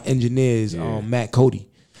 That's my engineer. Is Matt Cody.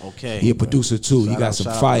 Okay, he a producer too. He got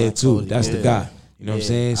some fire too. Cody. That's the guy. You know what I'm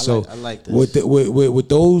saying? So I like this.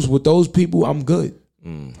 With those people, I'm good.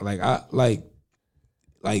 Like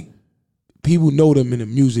people know them in the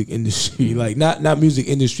music industry. Like not music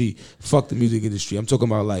industry. Fuck the music industry. I'm talking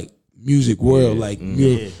about like music world, like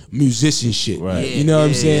musician shit. Right. You know what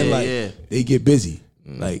I'm saying? Like they get busy.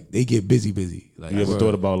 Like they get busy. Like you ever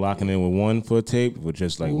thought about locking in with one for a tape, with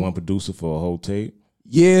just like one producer for a whole tape?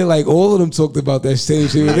 Yeah, like all of them talked about that same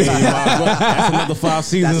shit. That's another 5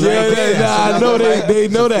 seasons. I know they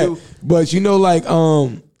know that. But you know, like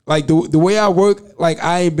the way I work, like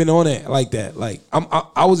I ain't been on it like that. Like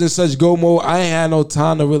I was in such go mode. I ain't had no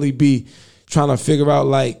time to really be trying to figure out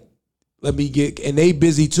like let me get, and they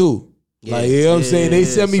busy too. Like, you know what I'm saying? They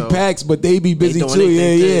send me packs, but they be busy too.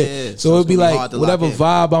 Yeah. So it'd be like whatever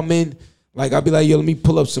vibe I'm in. Like I'd be like, yo, let me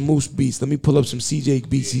pull up some Moose beats. Let me pull up some CJ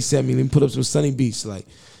beats he sent me. Let me pull up some Sunny beats. Like,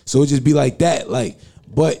 so it just be like that. Like,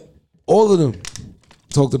 but all of them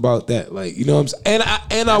talked about that. Like, you know what I'm saying?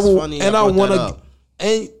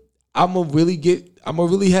 I'm gonna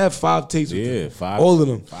really have 5 tapes with them. 5. All of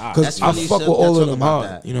them. Because I fuck with all of them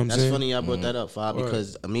hard. You know what I'm saying? That's funny I brought that up, 5,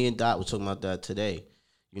 because me and Dot were talking about that today.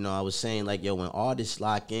 You know, I was saying like, yo, when artists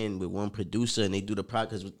lock in with one producer and they do the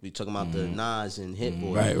project, because we talking about the Nas and Hit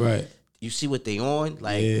Boy. Right. You see what they on,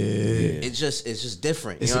 like it's just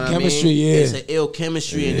different. It's you know a chemistry, It's an ill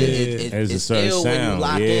chemistry, and it's ill when you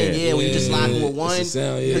lock in. When you just lock in with one,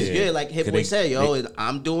 because like Hit Boy said, yo,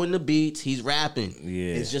 I'm doing the beats, he's rapping.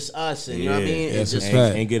 It's just us, and you know what I mean. It's just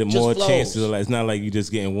and getting more chances. Like, it's not like you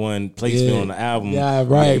just getting one placement on the album. Yeah,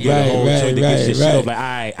 right. Like, all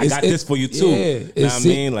right, I got this for you too. You know what I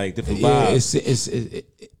mean? Like different vibes.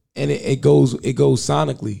 And it goes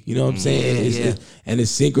sonically, you know what I'm saying? And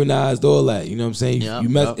it's synchronized, all that, you know what I'm saying?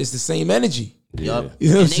 It's the same energy. Yup. You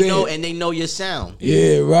know what I'm saying? And they know your sound.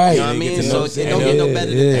 Yeah, right. You know what I mean? So it don't get no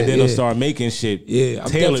better than that. And then they'll start making shit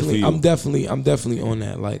tailored for you. I'm definitely on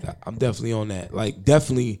that. Like, I'm definitely on that. Like,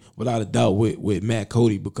 definitely, without a doubt, with Matt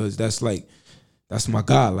Cody, because that's my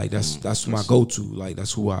guy. Like that's my go-to. Like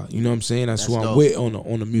that's who I, you know what I'm saying? That's who I'm with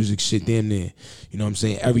on the music shit damn near. You know what I'm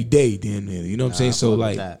saying? Every day damn near. You know what I'm saying? So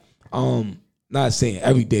like not saying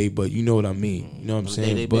every day, but you know what I mean. You know what I'm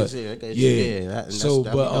saying? But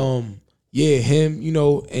him, you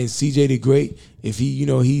know, and CJ the Great, if he, you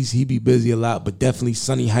know, he be busy a lot, but definitely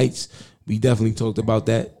Sunny Heights, we definitely talked about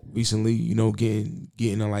that recently, you know,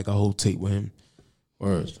 getting on like a whole tape with him.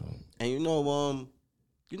 Words. And you know,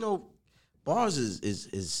 bars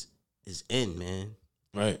is in, man.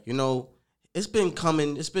 Right. You know, it's been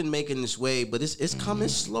making this way, but it's coming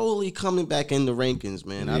slowly coming back in the rankings,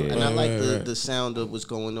 man. I like the sound of what's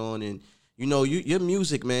going on, and you know, your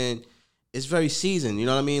music, man, is very seasoned. You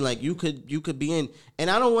know what I mean? Like you could be in, and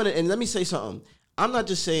I don't want to. And let me say something. I'm not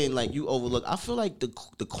just saying like you overlook. I feel like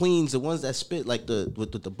the queens, the ones that spit like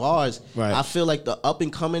with the bars. Right. I feel like the up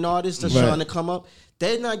and coming artists that's trying to come up,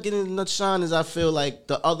 they're not getting enough shine as I feel like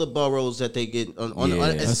the other boroughs that they get on.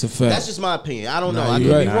 That's a fact. That's just my opinion. I don't know. I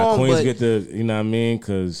could be wrong, Queens but get the, you know what I mean?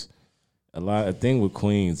 Because a thing with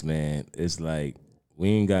Queens, man, it's like we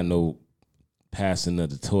ain't got no passing of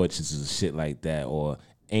the torches or shit like that, or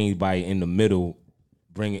anybody in the middle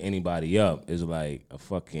bringing anybody up. Is like a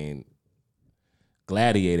fucking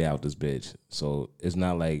gladiator out this bitch. So it's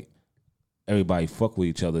not like everybody fuck with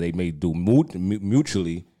each other. They may do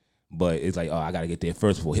mutually, but it's like, oh, I gotta get there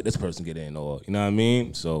first before hit this person get in, or you know what I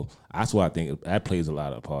mean. So that's why I think that plays a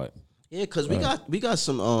lot of part. Yeah, because we got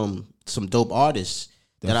some dope artists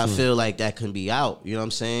that I feel like that can be out. You know what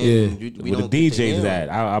I'm saying? Yeah. With the DJs,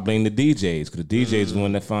 I blame the DJs, because the DJs is the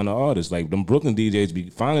one that find the artists. Like them Brooklyn DJs be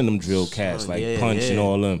finding them drill cats like Punch and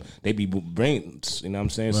all them. They be brains. You know what I'm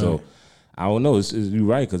saying? Right. So I don't know. You're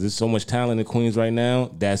right, because there's so much talent in Queens right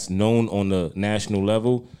now that's known on the national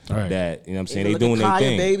level that, you know what I'm saying, they doing their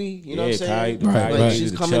thing. Baby, you know what I'm saying? Kaya,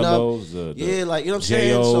 she's coming up. Yeah, like, you know what I'm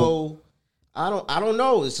saying? So I don't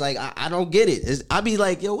know. It's like I don't get it. I be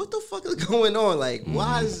like, yo, what the fuck is going on? Like,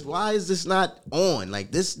 why is this not on?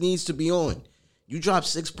 Like, this needs to be on. You dropped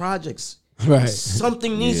 6 projects. Right.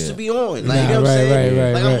 Something needs to be on. Like, you know what I'm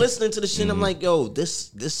saying? Like, I'm listening to the shit and I'm like, yo, this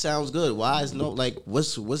sounds good. Why is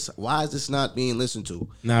why is this not being listened to?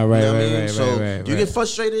 Nah, right, you know right, right, so right. Do you get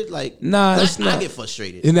frustrated? Like, nah, it's not. I get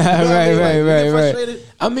frustrated. Nah, you know right. Get frustrated?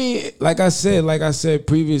 I mean, like I said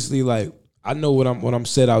previously, like I know what I'm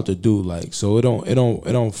set out to do. Like, so it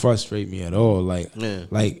don't frustrate me at all. Like,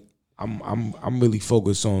 like I'm really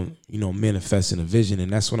focused on, you know, manifesting a vision,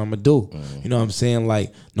 and that's what I'm gonna do. You know what I'm saying?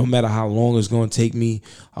 Like, no matter how long it's gonna take me,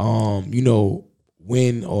 you know,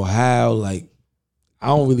 when or how, like, I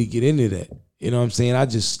don't really get into that. You know what I'm saying? I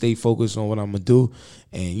just stay focused on what I'm gonna do,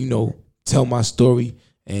 and, you know, tell my story,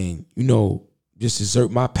 and, you know, just exert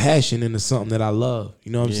my passion into something that I love.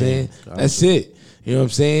 You know what I'm saying? That's it. You know what I'm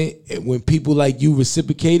saying? And when people like you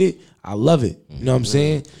reciprocate it, I love it. You know what I'm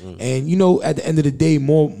saying? And, you know, at the end of the day,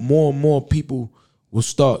 more and more people will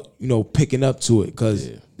start, you know, picking up to it because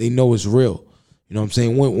they know it's real. You know what I'm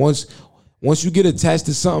saying? Once you get attached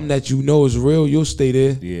to something that you know is real, you'll stay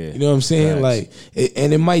there. Yeah. You know what I'm saying? Like,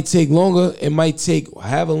 and it might take longer. It might take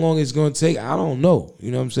however long it's going to take. I don't know. You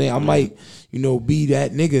know what I'm saying? I might, you know, be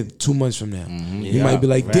that nigga 2 months from now. You might be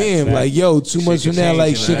like, damn, like, yo, 2 months from now,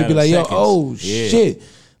 like, shit could be like, yo, oh, shit.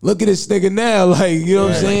 Look at this nigga now. Like, you know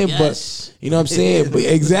what I'm saying? But, you know what I'm saying? But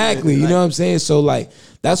exactly. You know what I'm saying? So, like,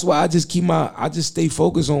 that's why I just stay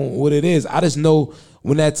focused on what it is. I just know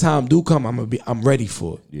when that time do come, I'm ready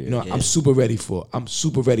for it. You know, I'm super ready for it. I'm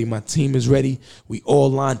super ready. My team is ready. We all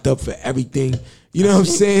lined up for everything. You know what I'm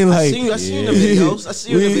saying? Like, I see you in the videos. I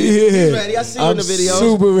see you in the videos. He's ready. I see you in the videos.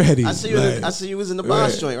 Super ready. I see you. I see you was in the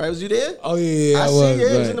boss joint, right? Was you there? Oh yeah, I see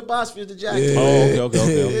you. Was in the boss for the jacket.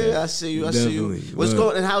 Okay. Yeah, I see you. I see you. What's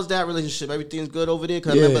going? And how's that relationship? Everything's good over there?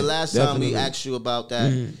 Because I remember last time we asked you about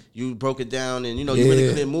that. You broke it down, and you know you really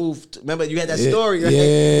couldn't move. Remember you had that story, right?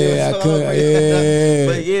 Yeah, I could.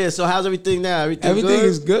 But yeah, so how's everything now? Everything good?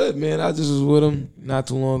 Is good, man. I just was with him not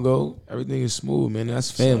too long ago. Everything is smooth, man.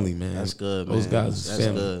 That's family, man. That's good, man. Those guys is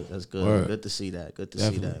family. Good. That's good. Word. Good to see that. Good to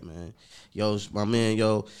see that, man. Yo, my man,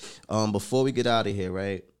 before we get out of here,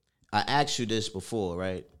 right? I asked you this before,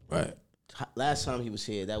 right? Right. Last time he was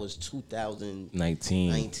here, that was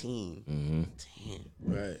 2019. Mm-hmm. Damn.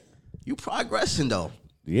 Right. You progressing though.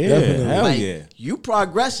 Yeah, definitely. Hell like, yeah. You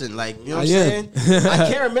progressing, like, you know what I'm saying? I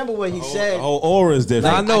can't remember what he said. The whole aura is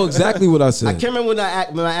different. I know exactly what I said. I can't remember when I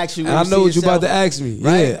asked you. And I know what you're about to ask me.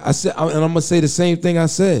 Right? Yeah, I said, and I'm gonna say the same thing I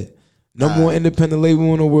said. Number one independent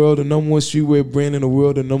label in the world, the number one streetwear brand in the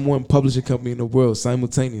world, the number one publishing company in the world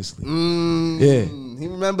simultaneously. Yeah, he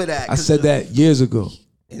remember that. I said that years ago,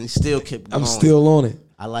 and he still kept going. I'm still on it.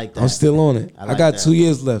 I like that. I'm still on it. I got 2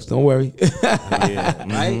 years left. Don't worry.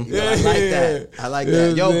 Right? Yo, I like that. I like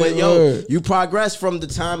that. Yo, you progressed from the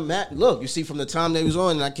time look, you see, from the time they was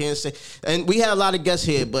on, and I can't say, and we had a lot of guests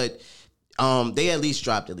here, but they at least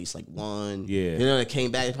dropped like one. Yeah. You know, they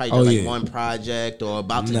came back, they probably did one project or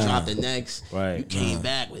about to drop the next. Right. You came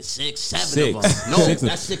back with 6, 7 of them. No,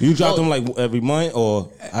 that's 6. You dropped them like every month,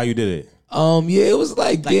 or how you did it? Yeah, it was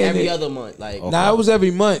like every other month. Like, Nah, it was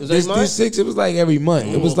every month. This 6, it was like every month.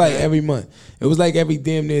 It was like every month. It was like every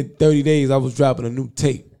damn near 30 days I was dropping a new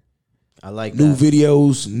tape. I like new that.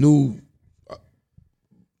 videos, new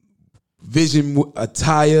vision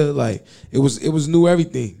attire. Like, it was new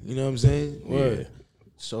everything. You know what I'm saying? Yeah.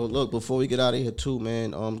 So look, before we get out of here too,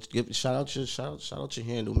 man, shout out your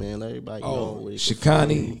handle, man. Let everybody know where you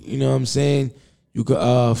Shokanni, you know what I'm saying? You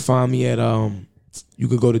could find me at you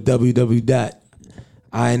could go to www.ini.vision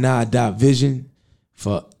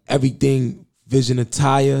for everything vision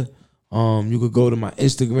attire. You could go to my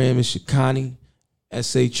Instagram, it's Shokanni,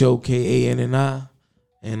 SHOKANNI,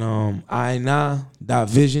 and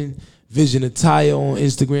ini.vision, vision attire on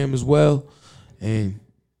Instagram as well. And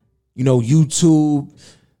you know, YouTube,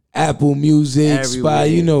 Apple Music,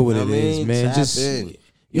 Spotify, you know what it is, man. Just in.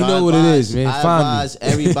 You know what it is, man. Find me.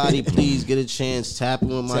 Everybody, please get a chance. Tap in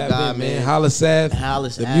with my guy, man. Hollis Ave.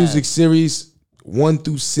 The music series 1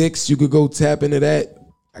 through 6. You could go tap into that.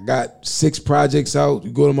 I got 6 projects out.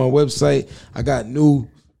 You go to my website. I got new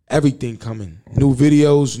everything coming. New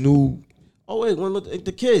videos, new. Oh wait, one with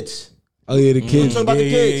the kids. Oh yeah, the kids. Talking about the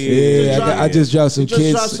kids. Yeah, I just dropped some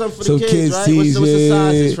kids. Some kids right? tees. What's the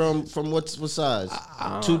sizes from what size?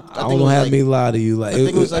 I don't have me lie to you. Like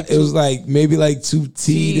it was like maybe like 2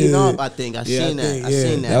 teed up. I think I seen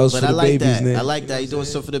that. That was but for I the like babies, that. man. I like that. You're doing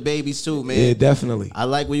stuff for the babies too, man. Yeah, definitely. I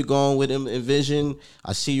like where you're going with them in Vision.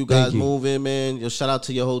 I see you guys moving, man. Yo, shout out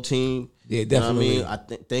to your whole team. Yeah, definitely. You know what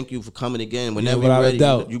I mean? thank you for coming again. Whenever you're ready,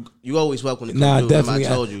 you always welcome to come. Nah, definitely. I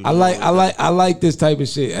told you. I like this type of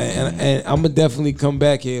shit, and I'm gonna definitely come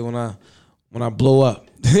back here when I blow up.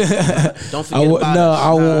 Don't forget about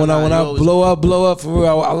us. When I blow up for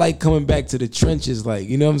real. I like coming back to the trenches, like,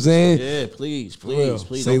 you know what I'm saying? Yeah, please, Say don't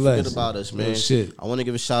forget about us, man. Real shit. I want to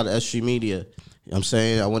give a shout out to S3 Media. You know what I'm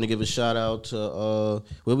saying, I want to give a shout out to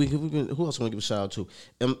who else I want to give a shout out to?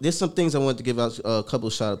 There's some things I want to give out a couple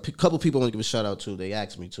people I want to give a shout out to. They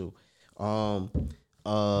asked me to.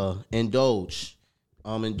 Indulge.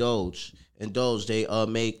 Indulge. They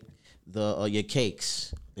make your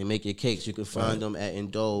cakes. They make your cakes. You can find them at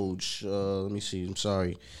Indulge. Let me see. I'm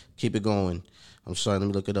sorry. Keep it going. I'm sorry. Let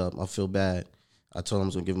me look it up. I feel bad. I told him I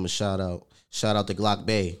was gonna give him a shout out. Shout out to Glock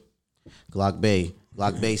Bay. Glock Bay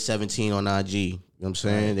 17 on IG. You know what I'm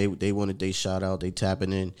saying? Right. They wanted they shout out. They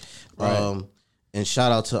tapping in. Right. And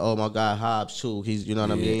shout out to my guy Hobbs too. He's you know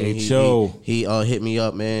what I mean. He hit me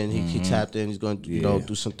up, man. He tapped in. He's going to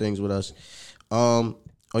do some things with us.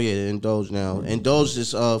 Indulge now. Indulge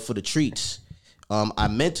is for the treats. I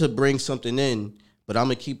meant to bring something in, but I'm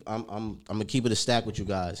gonna keep it a stack with you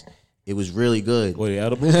guys. It was really good. What,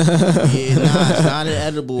 edible? Yeah, it's not an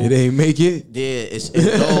edible. It ain't make it? Yeah, it's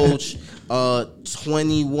Indulge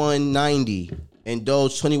 2190.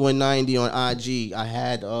 Indulge 2190 on IG. I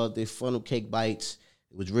had the funnel cake bites.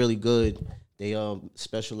 It was really good. They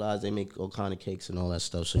specialize. They make all kind of cakes and all that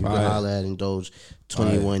stuff. So you can holler at Indulge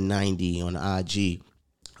 2190 on IG.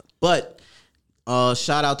 But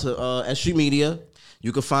shout out to SU Media.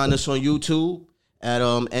 You can find us on YouTube at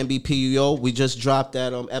NBPUO. We just dropped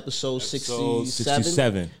that episode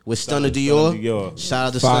 67 with Stunner Dior. Shout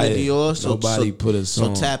out to Stunner Dior.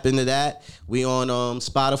 So tap into that. We on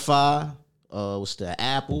Spotify. What's the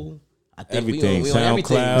Apple? I think everything. we on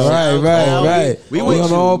everything. Right. We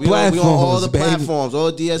on all platforms. We on all the platforms.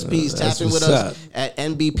 All DSPs. Tap in with us at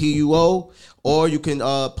NBPUO, or you can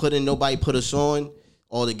put in Nobody Put Us On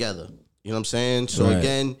all together. You know what I'm saying? So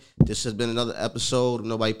again, this has been another episode of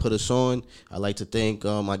Nobody Put Us On. I'd like to thank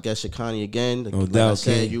my guest Shokanni again. Like I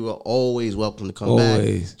said, you are always welcome to come back.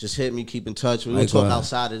 Just hit me, keep in touch. We're gonna talk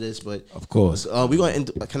outside of this, but of course, we gonna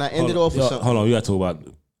end. Can I end it off with something? Hold on, you gotta talk about.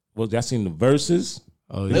 Well, y'all seen the Verzuz?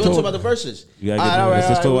 Oh, let's talk about the Verzuz.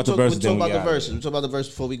 Let's talk about the Verzuz. We'll talk about the Verzuz. We'll talk about the Verzuz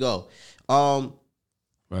before we go. I'm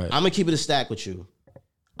gonna keep it a stack with you.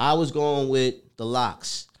 I was going with the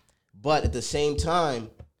locks, but at the same time,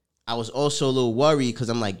 I was also a little worried because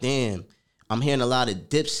I'm like, damn, I'm hearing a lot of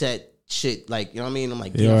Dipset shit. Like, you know what I mean? I'm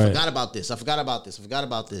like, damn, I forgot about this. I forgot about this.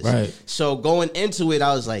 Right. So going into it,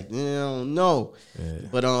 I was like, no. Yeah.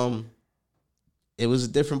 But it was a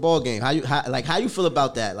different ball game. How you feel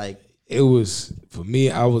about that? Like, it was for me.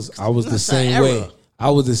 I was the same way.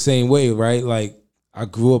 I was the same way, right? Like, I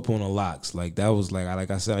grew up on the locks. Like, that was like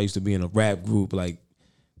I said, I used to be in a rap group. Like,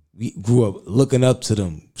 we grew up looking up to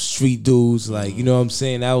them street dudes. Like, you know what I'm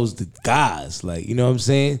saying? That was the guys. Like, you know what I'm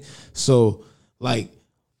saying? So, like,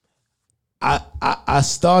 I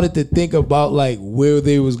started to think about like where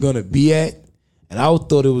they was gonna be at, and I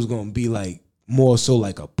thought it was gonna be like more so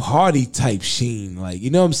like a party type scene. Like, you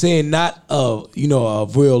know what I'm saying? Not a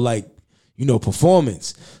real like,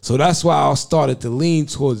 performance. So that's why I started to lean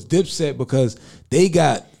towards Dipset, because they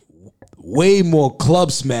got way more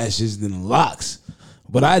club smashes than locks.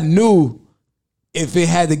 But I knew if it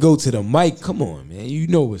had to go to the mic, come on, man, you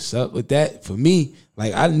know what's up with that. For me,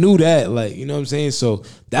 like, I knew that, like, you know what I'm saying? So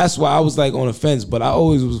that's why I was like on the fence, but I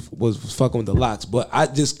always was fucking with the locks. But I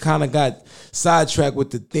just kind of got sidetracked with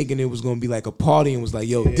the thinking it was gonna be like a party, and was like,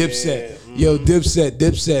 yo, Dipset,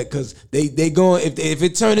 Dipset, because they going, if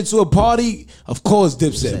it turned into a party, of course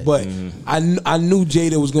Dipset. But I knew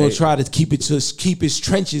Jada was gonna try to keep his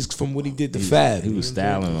trenches from what he did to Fab. He was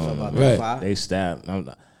styling on them. Right. They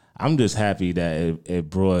styled. I'm just happy that it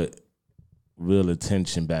brought real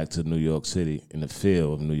attention back to New York City, in the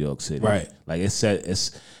feel of New York City. Right. Like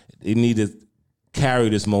it need to carry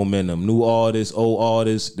this momentum. New artists, old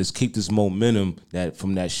artists, just keep this momentum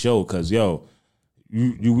from that show. Cause you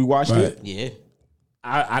rewatched it? Yeah.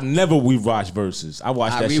 I never rewatched Verzuz. I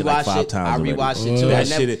watched that shit like 5 times. I rewatched it too. That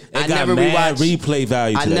shit, it got mad replay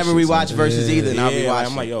value. I never rewatched Verzuz either, and I rewatched.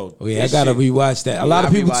 I'm like, yo, I gotta rewatch that. A lot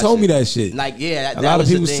of people told me that shit. Like, yeah, a lot of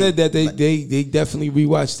people said that they definitely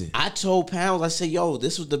rewatched it. I told Pounds, I said, yo,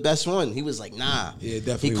 this was the best one. He was like, nah. Yeah,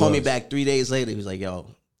 definitely. He called me back 3 days later. He was like, yo,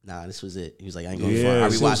 nah, this was it. He was like, I ain't going far. I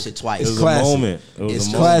rewatched it twice. It was classic. a moment. It's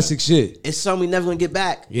classic shit. It's something we never gonna get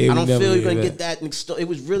back. Yeah, I don't feel you're gonna get that. It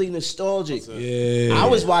was really nostalgic. Yeah. I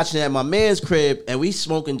was watching it at my man's crib, and we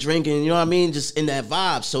smoking, drinking. You know what I mean? Just in that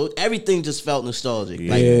vibe. So everything just felt nostalgic.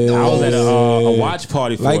 Yeah. Like, I was at a watch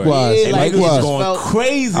party for likewise. it. Yeah, Like, likewise. going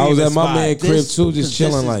crazy. I was at my spot. man's crib too, just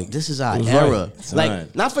chilling. Like, this is our it was era. right.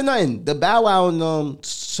 Like, not for nothing. The Bow Wow and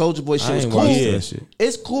Soulja Boy shit was ain't cool. watched that shit.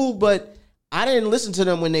 It's cool, but I didn't listen to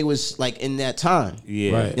them when they was like in that time.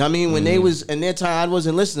 Yeah. Right. You know what I mean? When they was in their time, I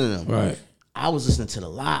wasn't listening to them. Right. I was listening to the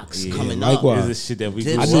locks coming likewise. up. This is shit that we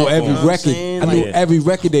Dipset, I you knew know every what I'm record. saying? I knew Like, every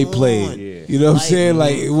record they played. Yeah. You know what I'm Like, saying?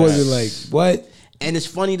 Like, it wasn't like, what? And it's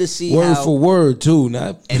funny to see word how, for word too.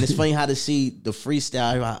 Not and it's funny how to see the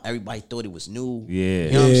freestyle. How everybody thought it was new. Yeah.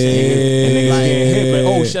 You know what I'm saying? And niggas Like, getting hip.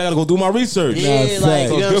 Like, oh shit, I gotta go do my research. yeah, Nah, like, facts. you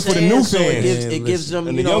know what I'm Good for the saying? new So fans. it gives them,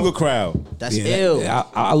 And you the know, younger crowd. that's ill.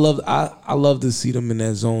 I love to see them in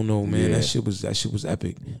that zone though, man. Yeah. That shit was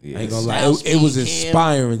epic. Yeah. I ain't gonna lie. Styles It was P, Cam.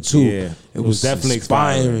 inspiring too. Yeah, It was definitely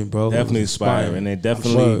inspiring, bro. Definitely It was inspiring, and it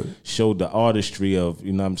definitely Word. showed the artistry of,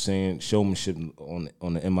 you know what I'm saying, showmanship on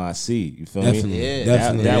the MIC. You feel Definitely, me? Yeah.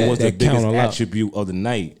 definitely. That was the count biggest a lot. attribute of the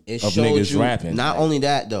night It of showed niggas you, rapping. not only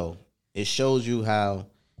that though, it shows you how,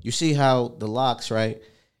 you see how the Locks, right?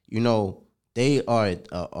 You know, they are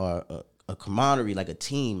a camaraderie, like a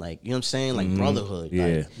team, like, you know what I'm saying, like brotherhood. Yeah.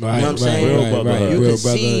 Like, Right, you know what I'm saying? Real brotherhood. You Real can see,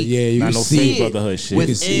 brotherhood. Yeah, you Not can no see fake it. brotherhood shit. You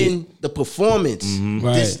can see within the performance.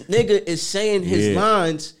 Right. This nigga is saying his Yeah.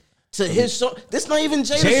 lines to his song. This not even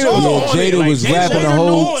Jada's Jada song. was on it. Jada Like, was Jada rapping the knew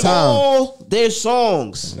whole it. time. All their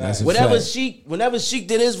songs. That's a Whenever fact. whenever Sheik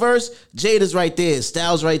did his verse, Jada's right there,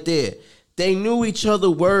 Styles right there. They knew each other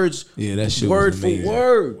words, Yeah, that shit word was for amazing.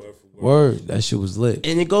 word. Word, that shit was lit.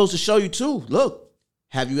 And it goes to show you too. Look,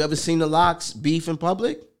 have you ever seen the Locks beef in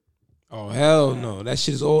public? Oh hell no, that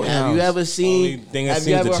shit is all. Have you ever seen? Only thing I have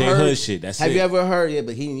seen you is the ever J heard? Hood shit. That's have it. you ever heard? Yeah,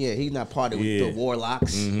 but he's not part of Yeah. the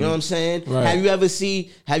Warlocks. You know what I'm saying? Right. Have you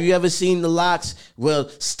ever seen the Locks? Well,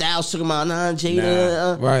 Styles talking about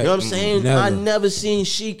Jada. Right. You know what I'm saying? Never. I never seen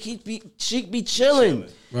Sheik. Sheik be chilling.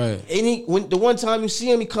 Right. And when the one time you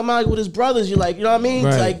see him, he come out with his brothers. You're like, you know what I mean?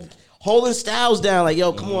 Right. It's like holding Styles down. Like,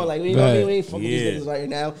 yo, come on, like, you know what I mean? Right. We ain't fucking Yeah. these niggas right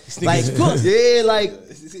now. Like, yeah, like.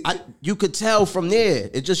 You could tell from there.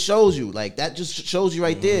 It just shows you, like that. Just shows you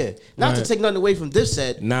right there. Not to Right. take nothing away from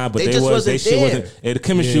Dipset. Nah, but they just wasn't shit there. wasn't. The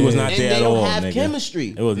chemistry was not And there they at don't all. have nigga.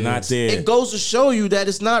 chemistry. It was not there. It goes to show you that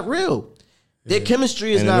it's not real. Their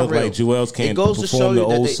chemistry is and it not looked real. like Joel's can't it goes to show perform the you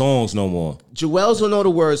that old songs no more. Joel's don't know the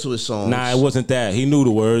words to his songs. Nah, it wasn't that. He knew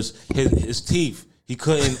the words. His teeth. He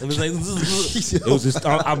couldn't. It was like it was just.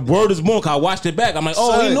 I word his monk. I watched it back. I'm like,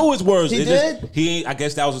 oh, Son, he knew his words. he It did? Just, he ain't. I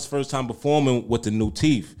guess that was his first time performing with the new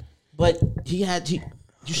teeth. But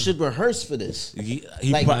you should rehearse for this. He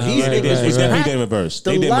Like, probably these he niggas did. He was definitely prac- did reverse. The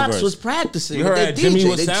They did Locks reverse. was practicing. You with heard their how Jimmy DJ.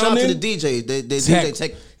 was They sounding? shot to the DJ. They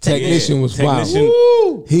Tech- Technician was wild. Technician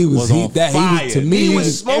Woo! He was was on he fire. was to me. He he was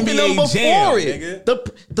was smoking NBA them before jam, it. nigga.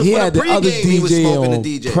 The he for had the the other pregame, he was DJ smoking on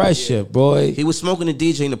the DJ. pressure, boy. He was smoking the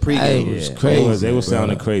DJ in the pregame. Hey, it was Yeah, crazy. They was bro.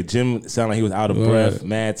 sounding crazy. Jim sounded like he was out of breath.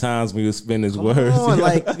 Mad times when he was spinning his words. Come on,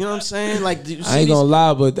 like, you know what I'm saying? Like, do you see I ain't these- gonna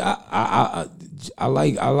lie, but I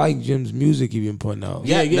like Jim's music he been putting out.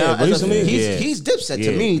 Yeah, now, as a- recently, he's Dipset to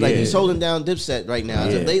Yeah, me. Like, yeah. he's holding down Dipset right now.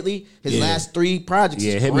 As of lately, his last 3 projects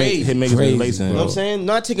Yeah, is crazy. Hitmakers Crazy, been lacing You know him. what I'm saying?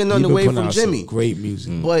 Not taking He nothing been away putting from out some Jimmy, great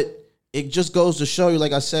music. but it just goes to show you,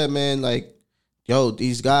 like I said, man, like, yo,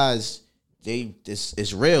 these guys,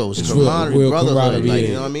 it's real. It's camaraderie, real brotherhood. camaraderie, Like, yeah.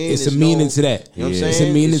 you know what I mean? It's a There's meaning to that. You know what I'm Yeah. saying? It's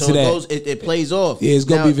a meaning so to that. It plays off. Yeah, it's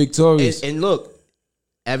gonna be victorious. And look,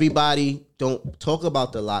 everybody don't talk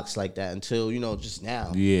about the Locks like that until, you know, just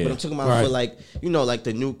now. Yeah. But I'm talking about Right. for, like, you know, like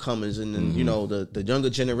the newcomers and then, you know, the younger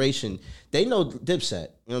generation. They know Dipset. You know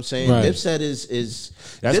what I'm saying? Right. Dipset is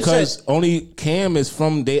That's Dipset- because only Cam is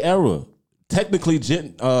from their era. Technically, Jimmy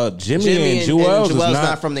and and Joel's is Joel's not,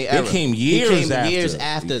 not from their era. They came He years came after. years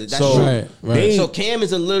after. That's so true. Right, right. they- So Cam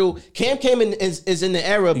is a little. Cam came in is in the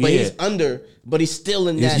era, but Yeah. he's under. But he's still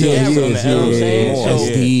in that Yeah, era. he You is. know what I'm Yeah, saying? yeah, So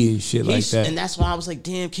SD and shit like he's- that. and that's why I was like,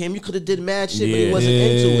 damn, Cam, you could have did mad shit, but Yeah. he wasn't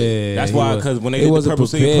into it. That's he why, was- because when they they did the wasn't Purple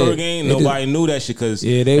City prepared. Purr game, They nobody knew that shit because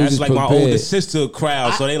Yeah, they was that's just like my prepared. older sister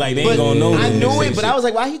crowd. So they like they But ain't gonna know. I this knew and it, but shit. I was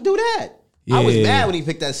like, why he do that? I was Yeah. mad when he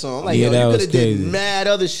picked that song. I'm like, Yeah, yo, that you was could have did crazy. mad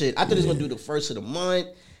other shit. I thought he was gonna do the first of the month.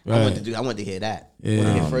 I Right. wanted to hear that. Yeah. I wanted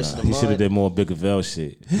to hear Nah, first of the He month. should have did more Big Avell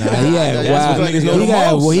shit. Nah, he had that's wild. what niggas know He the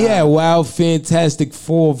had most. he had wild, fantastic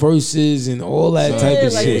 4 verses and all that type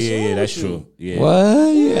of like, Yeah, shit. what's wrong that's with you? true. Yeah.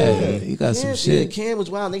 What? Yeah, he got some Cam, shit. Yeah, Cam was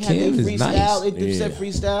wild. They had Cam their is freestyle. nice. They did Yeah.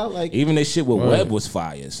 freestyle. Like, Even their shit with Webb was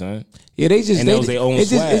fire, son. Yeah, they just And they, that was their own it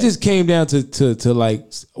just swag. it just came down to like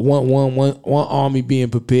one army being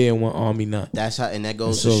prepared and one army not. that's how, and that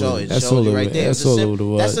goes That's to all show. it- It that's shows all you it right was. there. That's It's a all sim- it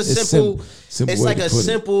was. That's a It's simple. simple It's way like to a put it.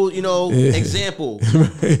 simple, you know, example.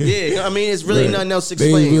 Yeah, you know what I mean, it's really Right. nothing else to They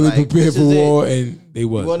explain. really like, prepared this for is it. war and they You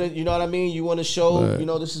was. want to, you know what I mean? You want to show, Right. you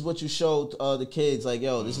know, this is what you showed the kids. Like,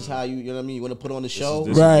 yo, this is how you know what I mean? You want to put on the show?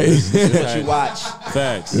 This- Right. This is what you watch.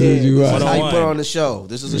 Facts. Yeah, you This right. is how you 101. put on the show.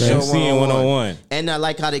 This is a Right. show MC 101. And I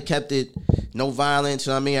like how they kept it no violence.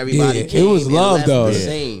 You know what I mean? Everybody Yeah, came. it was and love, left though. the Yeah.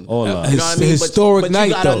 same. All love. You know what I mean? Historic but night,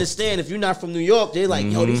 you gotta though. understand, if you're not from New York, they're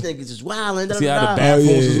like, yo, these niggas is wild. See how the Oh, bathrooms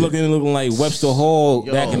yeah. was looking like Webster Hall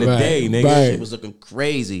Yo. back in the Right. day, nigga. Right. Shit was looking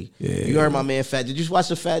crazy. Yeah. You heard my man Fat. Did you watch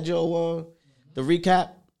the Fat Joe the recap?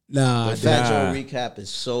 Nah, the Fat Joe recap is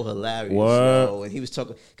so hilarious. What? Yo. And he was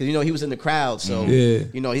talking because he was in the crowd, so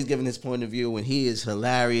he's giving his point of view, and he is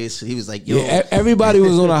hilarious. He was like, "Yo, everybody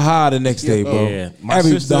was on a high the next day, bro. Yeah,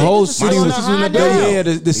 the whole city was on a high.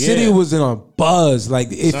 the city was in a buzz. Like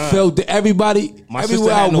it felt that everybody.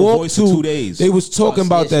 Everywhere I walked to, 2 days. they was talking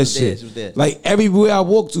about that She shit. was there. Like everywhere I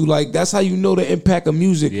walked to, like that's how you know the impact of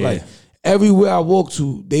music. Yeah. Like everywhere I walked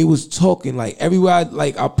to, they was talking. Like everywhere,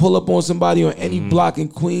 I pull up on somebody on any block in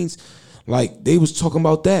Queens. Like they was talking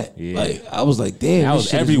about that. Yeah. Like I was like, damn, I this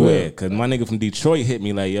was shit everywhere is because my nigga from Detroit hit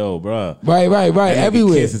me like, yo, bro. Right.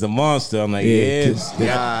 Everywhere. Kiss is a monster. I'm like,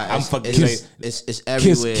 I'm fucking. It's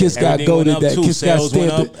everywhere. Kiss got Everything goated went up that. too. Kiss got Sales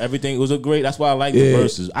went stamped. up. Everything was a great. That's why I like the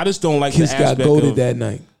verses. I just don't like Kiss the got aspect goated of that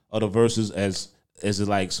night. the verses as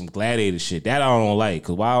like some gladiator shit. That I don't like.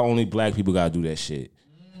 Cause why only black people gotta do that shit?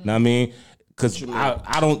 Know what I mean? Cause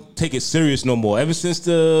I don't take it serious no more. Ever since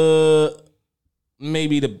I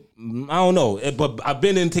don't know, but I've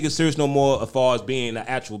been in take it serious no more as far as being an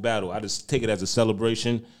actual battle. I just take it as a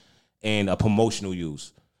celebration and a promotional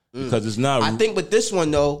use because it's not. I think with this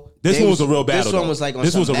one though, this one was a real battle. This one was like on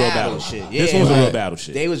this some was a real battle battle shit. This one was a real battle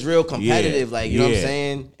shit. They was real competitive, like you know what I'm Yeah.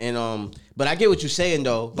 saying. And but I get what you're saying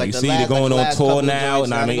though. Like you see, they're going on tour now,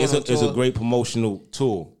 and I mean, it's a great promotional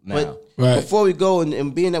tour now. But before we go,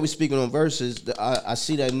 and being that we're speaking on verses, I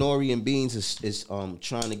see that Nori and Beans is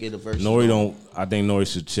trying to get a verse. I think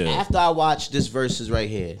Nori should chill. After I watch this verses right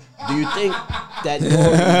here, do you think that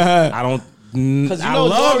Nori? I don't. Because I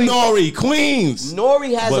love Nori, Queens.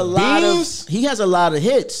 Nori has But a lot Beans? of. He has a lot of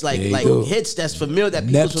hits, like do. hits that's familiar that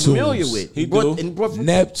people's familiar with. He do.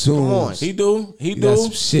 Neptune. Come on. He do. He got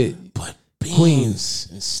some shit. But Beans Queens.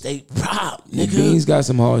 and State Prop, Yeah, nigga. Beans got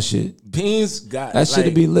some hard shit. Beans got That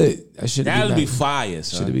should be lit. That should That'd be nice. fire.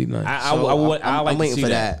 Son. Should be nice. I like I'm to waiting see for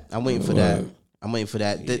that. that. I'm waiting for that. I'm waiting for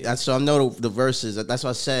that. So I know the verses. That's what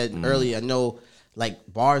I said earlier. I know like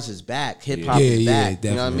bars is back. Hip hop is back. You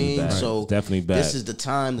know what I mean? Back. So definitely back. This is the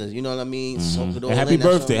time to, you know what I mean? Soak it all And happy in.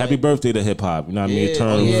 That's birthday. what I'm Happy like. birthday to hip hop. You know what I mean?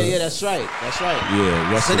 Yeah, that's right. That's right.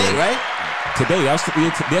 Yeah, yesterday. Today, right? Today.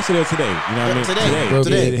 Yesterday or today. You know what I mean?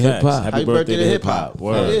 Today. Hip hop. Happy birthday to hip hop.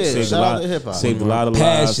 Word. Yeah, shout out to hip hop. Saved a lot of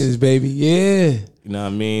Passions, lives. baby. Yeah. You know what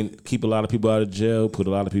I mean? Keep a lot of people out of jail, put a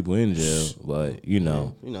lot of people in jail. But we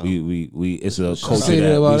it's a culture say that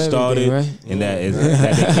that about we started everything, right? and that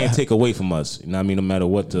they can't take away from us. You know what I mean? No matter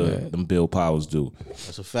what them Bill Powers do.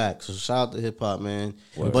 That's a fact. So shout out to hip hop, man.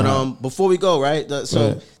 But before we go, right? This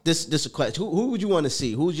a question. Who would you want to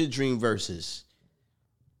see? Who's your dream versus?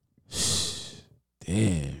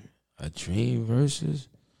 Damn. A dream versus?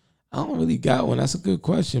 I don't really got one. That's a good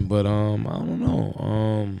question, but I don't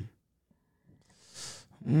know.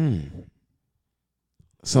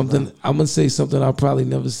 Something I'm gonna say something I'll probably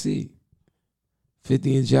never see.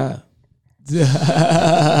 50 and Ja.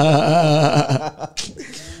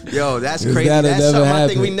 Yo, that's Cause crazy. that'll That's never something I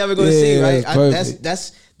think happen. we never gonna see, right?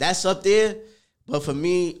 That's That's up there. But for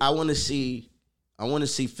me, I want to see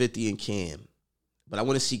 50 and Cam. But I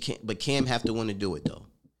want to see Cam, but Cam have to want to do it though.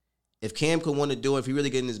 If Cam could want to do it, if he really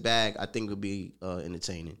get in his bag, I think it would be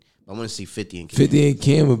entertaining. I want to see 50 and Cam. 50 and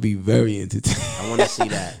Cam would be very entertaining. I want to see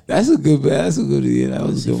that. That's a good. Yeah, that I want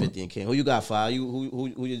to was see good. 50 and Cam. Who you got, Fire?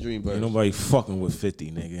 Who your dream bird? Ain't nobody fucking with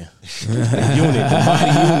 50, nigga. The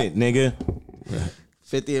body unit, nigga.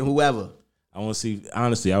 50 and whoever. I want to see,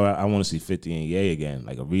 honestly, I want to see 50 and Ye again,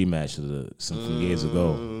 like a rematch of some from years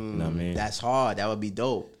ago. You know what I mean? That's hard. That would be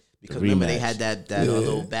dope. Because The remember they rematch. had that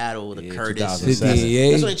little battle with Curtis. 50 and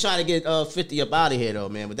Ye. That's why they try to get 50 up out of here though,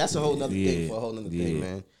 man. But that's a whole nother thing for a whole nother thing,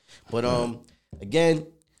 man. But again,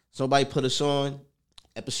 somebody put us on.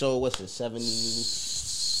 Episode, what's it?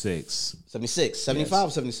 76? 75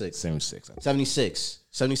 or 76? 76. 76.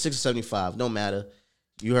 76 or 75. Don't matter.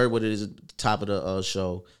 You heard what it is at the top of the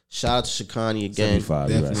show. Shout out to Shokanni again. 75.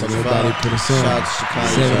 Definitely. 75. Nobody put us on. Shout out to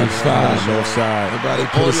Shokanni. 75. North side. Nobody The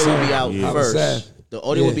put us audio on. will be out Yeah. first. The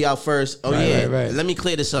audio will be out first. Oh yeah. Right. Let me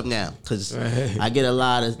clear this up now, because I get a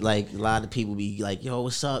lot of people be like, "Yo,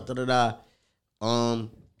 what's up?" Da da da.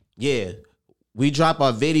 Yeah, we drop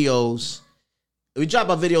our videos. We drop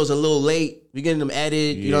our videos a little late. We getting them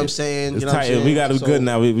edited. You know what I'm saying? It's You know what I'm tight. saying? We got it So, good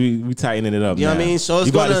now. We tightening it up. You know now. what I mean? So it's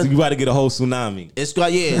you about gonna- to get a whole tsunami. It's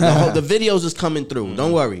got the videos is coming through.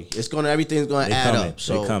 Don't worry. Everything's gonna They add coming. up.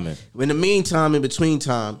 So They coming. in the meantime, in between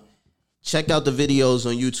time, check out the videos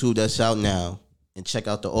on YouTube that's out now. and check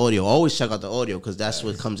out the audio. Always check out the audio because that's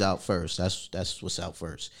what comes out first. That's what's out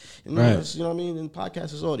first. And Right. you know what I mean? And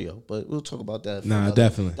podcast is audio, but we'll talk about that.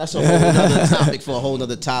 Definitely. That's a whole other topic for a whole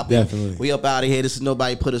other topic. Definitely. We up out of here. This is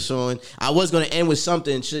Nobody Put Us On. I was gonna end with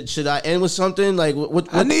something. Should I end with something? Like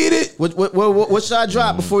what I need it. What should I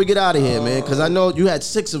drop before we get out of here, man? Because I know you had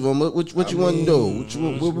 6 of them. What you want to do?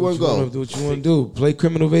 Where we want to go? What you want to do? Play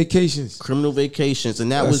Criminal Vacations. Criminal Vacations,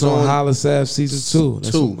 and that That's was on Hollis Ave season 2.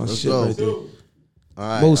 That's my Let's shit go. right there. All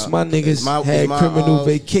right, Most of my niggas had criminal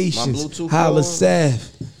vacations. Hollis Ave.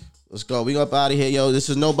 Let's go. We up out of here, yo. This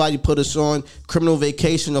is Nobody Put Us On. Criminal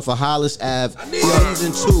Vacation off of Hollis Ave.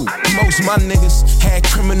 Season 2. Most of my niggas had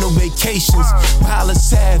criminal vacations.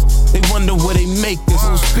 Hollis Ave, they wonder where they make us.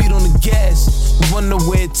 Full speed on the gas, wonder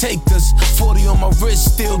where it take us. 40 on my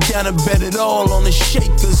wrist, still down to bet it all on the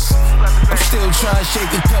shakers. I'm still trying to shake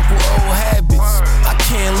a couple old habits. I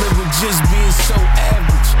can't live with just being so average.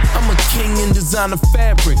 I'm a king in designer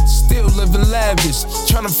fabric, still living lavish,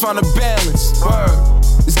 trying to find a balance. Word.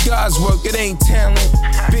 It's God's work, it ain't talent.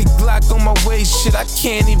 Big Glock on my waist, shit, I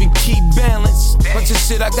can't even keep balance. Bunch of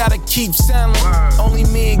shit I gotta keep silent. Only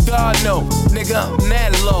me and God know, nigga, I'm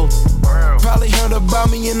that low. Probably heard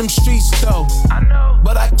about me in them streets though,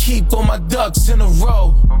 but I keep all my ducks in a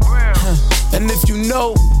row. And if you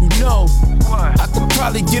know, you know. I could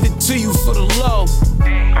probably get it to you for the low.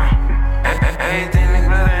 Everything that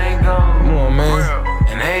glitter ain't gold. Come on, man.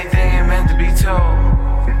 And everything ain't meant to be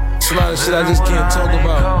told. It's a lot of shit I just can't talk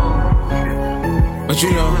about. But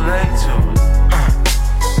you know, Relate to it.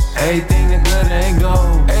 Everything that glitter ain't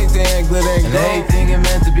gold. everything ain't glitter ain't And gold. everything ain't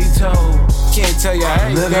meant to be told. Can't tell you I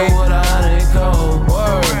ain't Living with a hot and cold.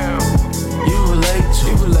 Word. You relate to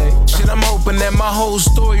You it. relate. Shit, I'm hoping that my whole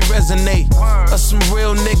story resonate. Us some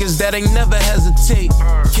real niggas that ain't never hesitate.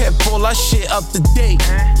 Kept all our shit up to date.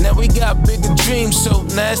 Now we got bigger dreams, so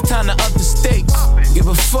now it's time to up the stakes. Give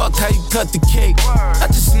a fuck how you cut the cake. I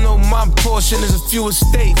just know my portion is a few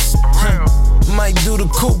estates. Might do the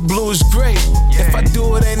coupe, blue is great. If I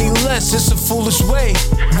do it any less, it's a foolish way.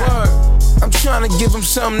 Word. I'm trying to give him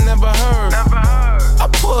something never heard. I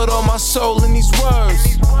put all my soul in these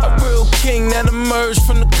words. A real king that emerged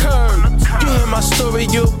from the curb. You hear my story,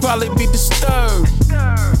 you'll probably be disturbed.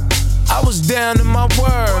 I was down in my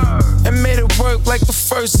word and made it work like the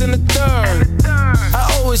first and the third.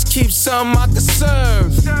 I always keep something I can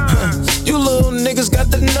serve. You little niggas got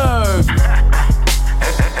the nerve.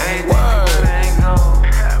 Word.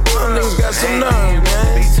 Little niggas got some nerve,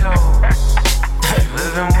 man.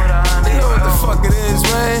 You know what the fuck it is,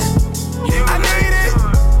 man. I need it.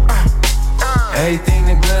 Everything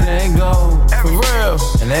that glitter ain't gold. For real.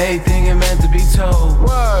 And everything ain't meant to be told.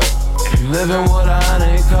 Word. You living with a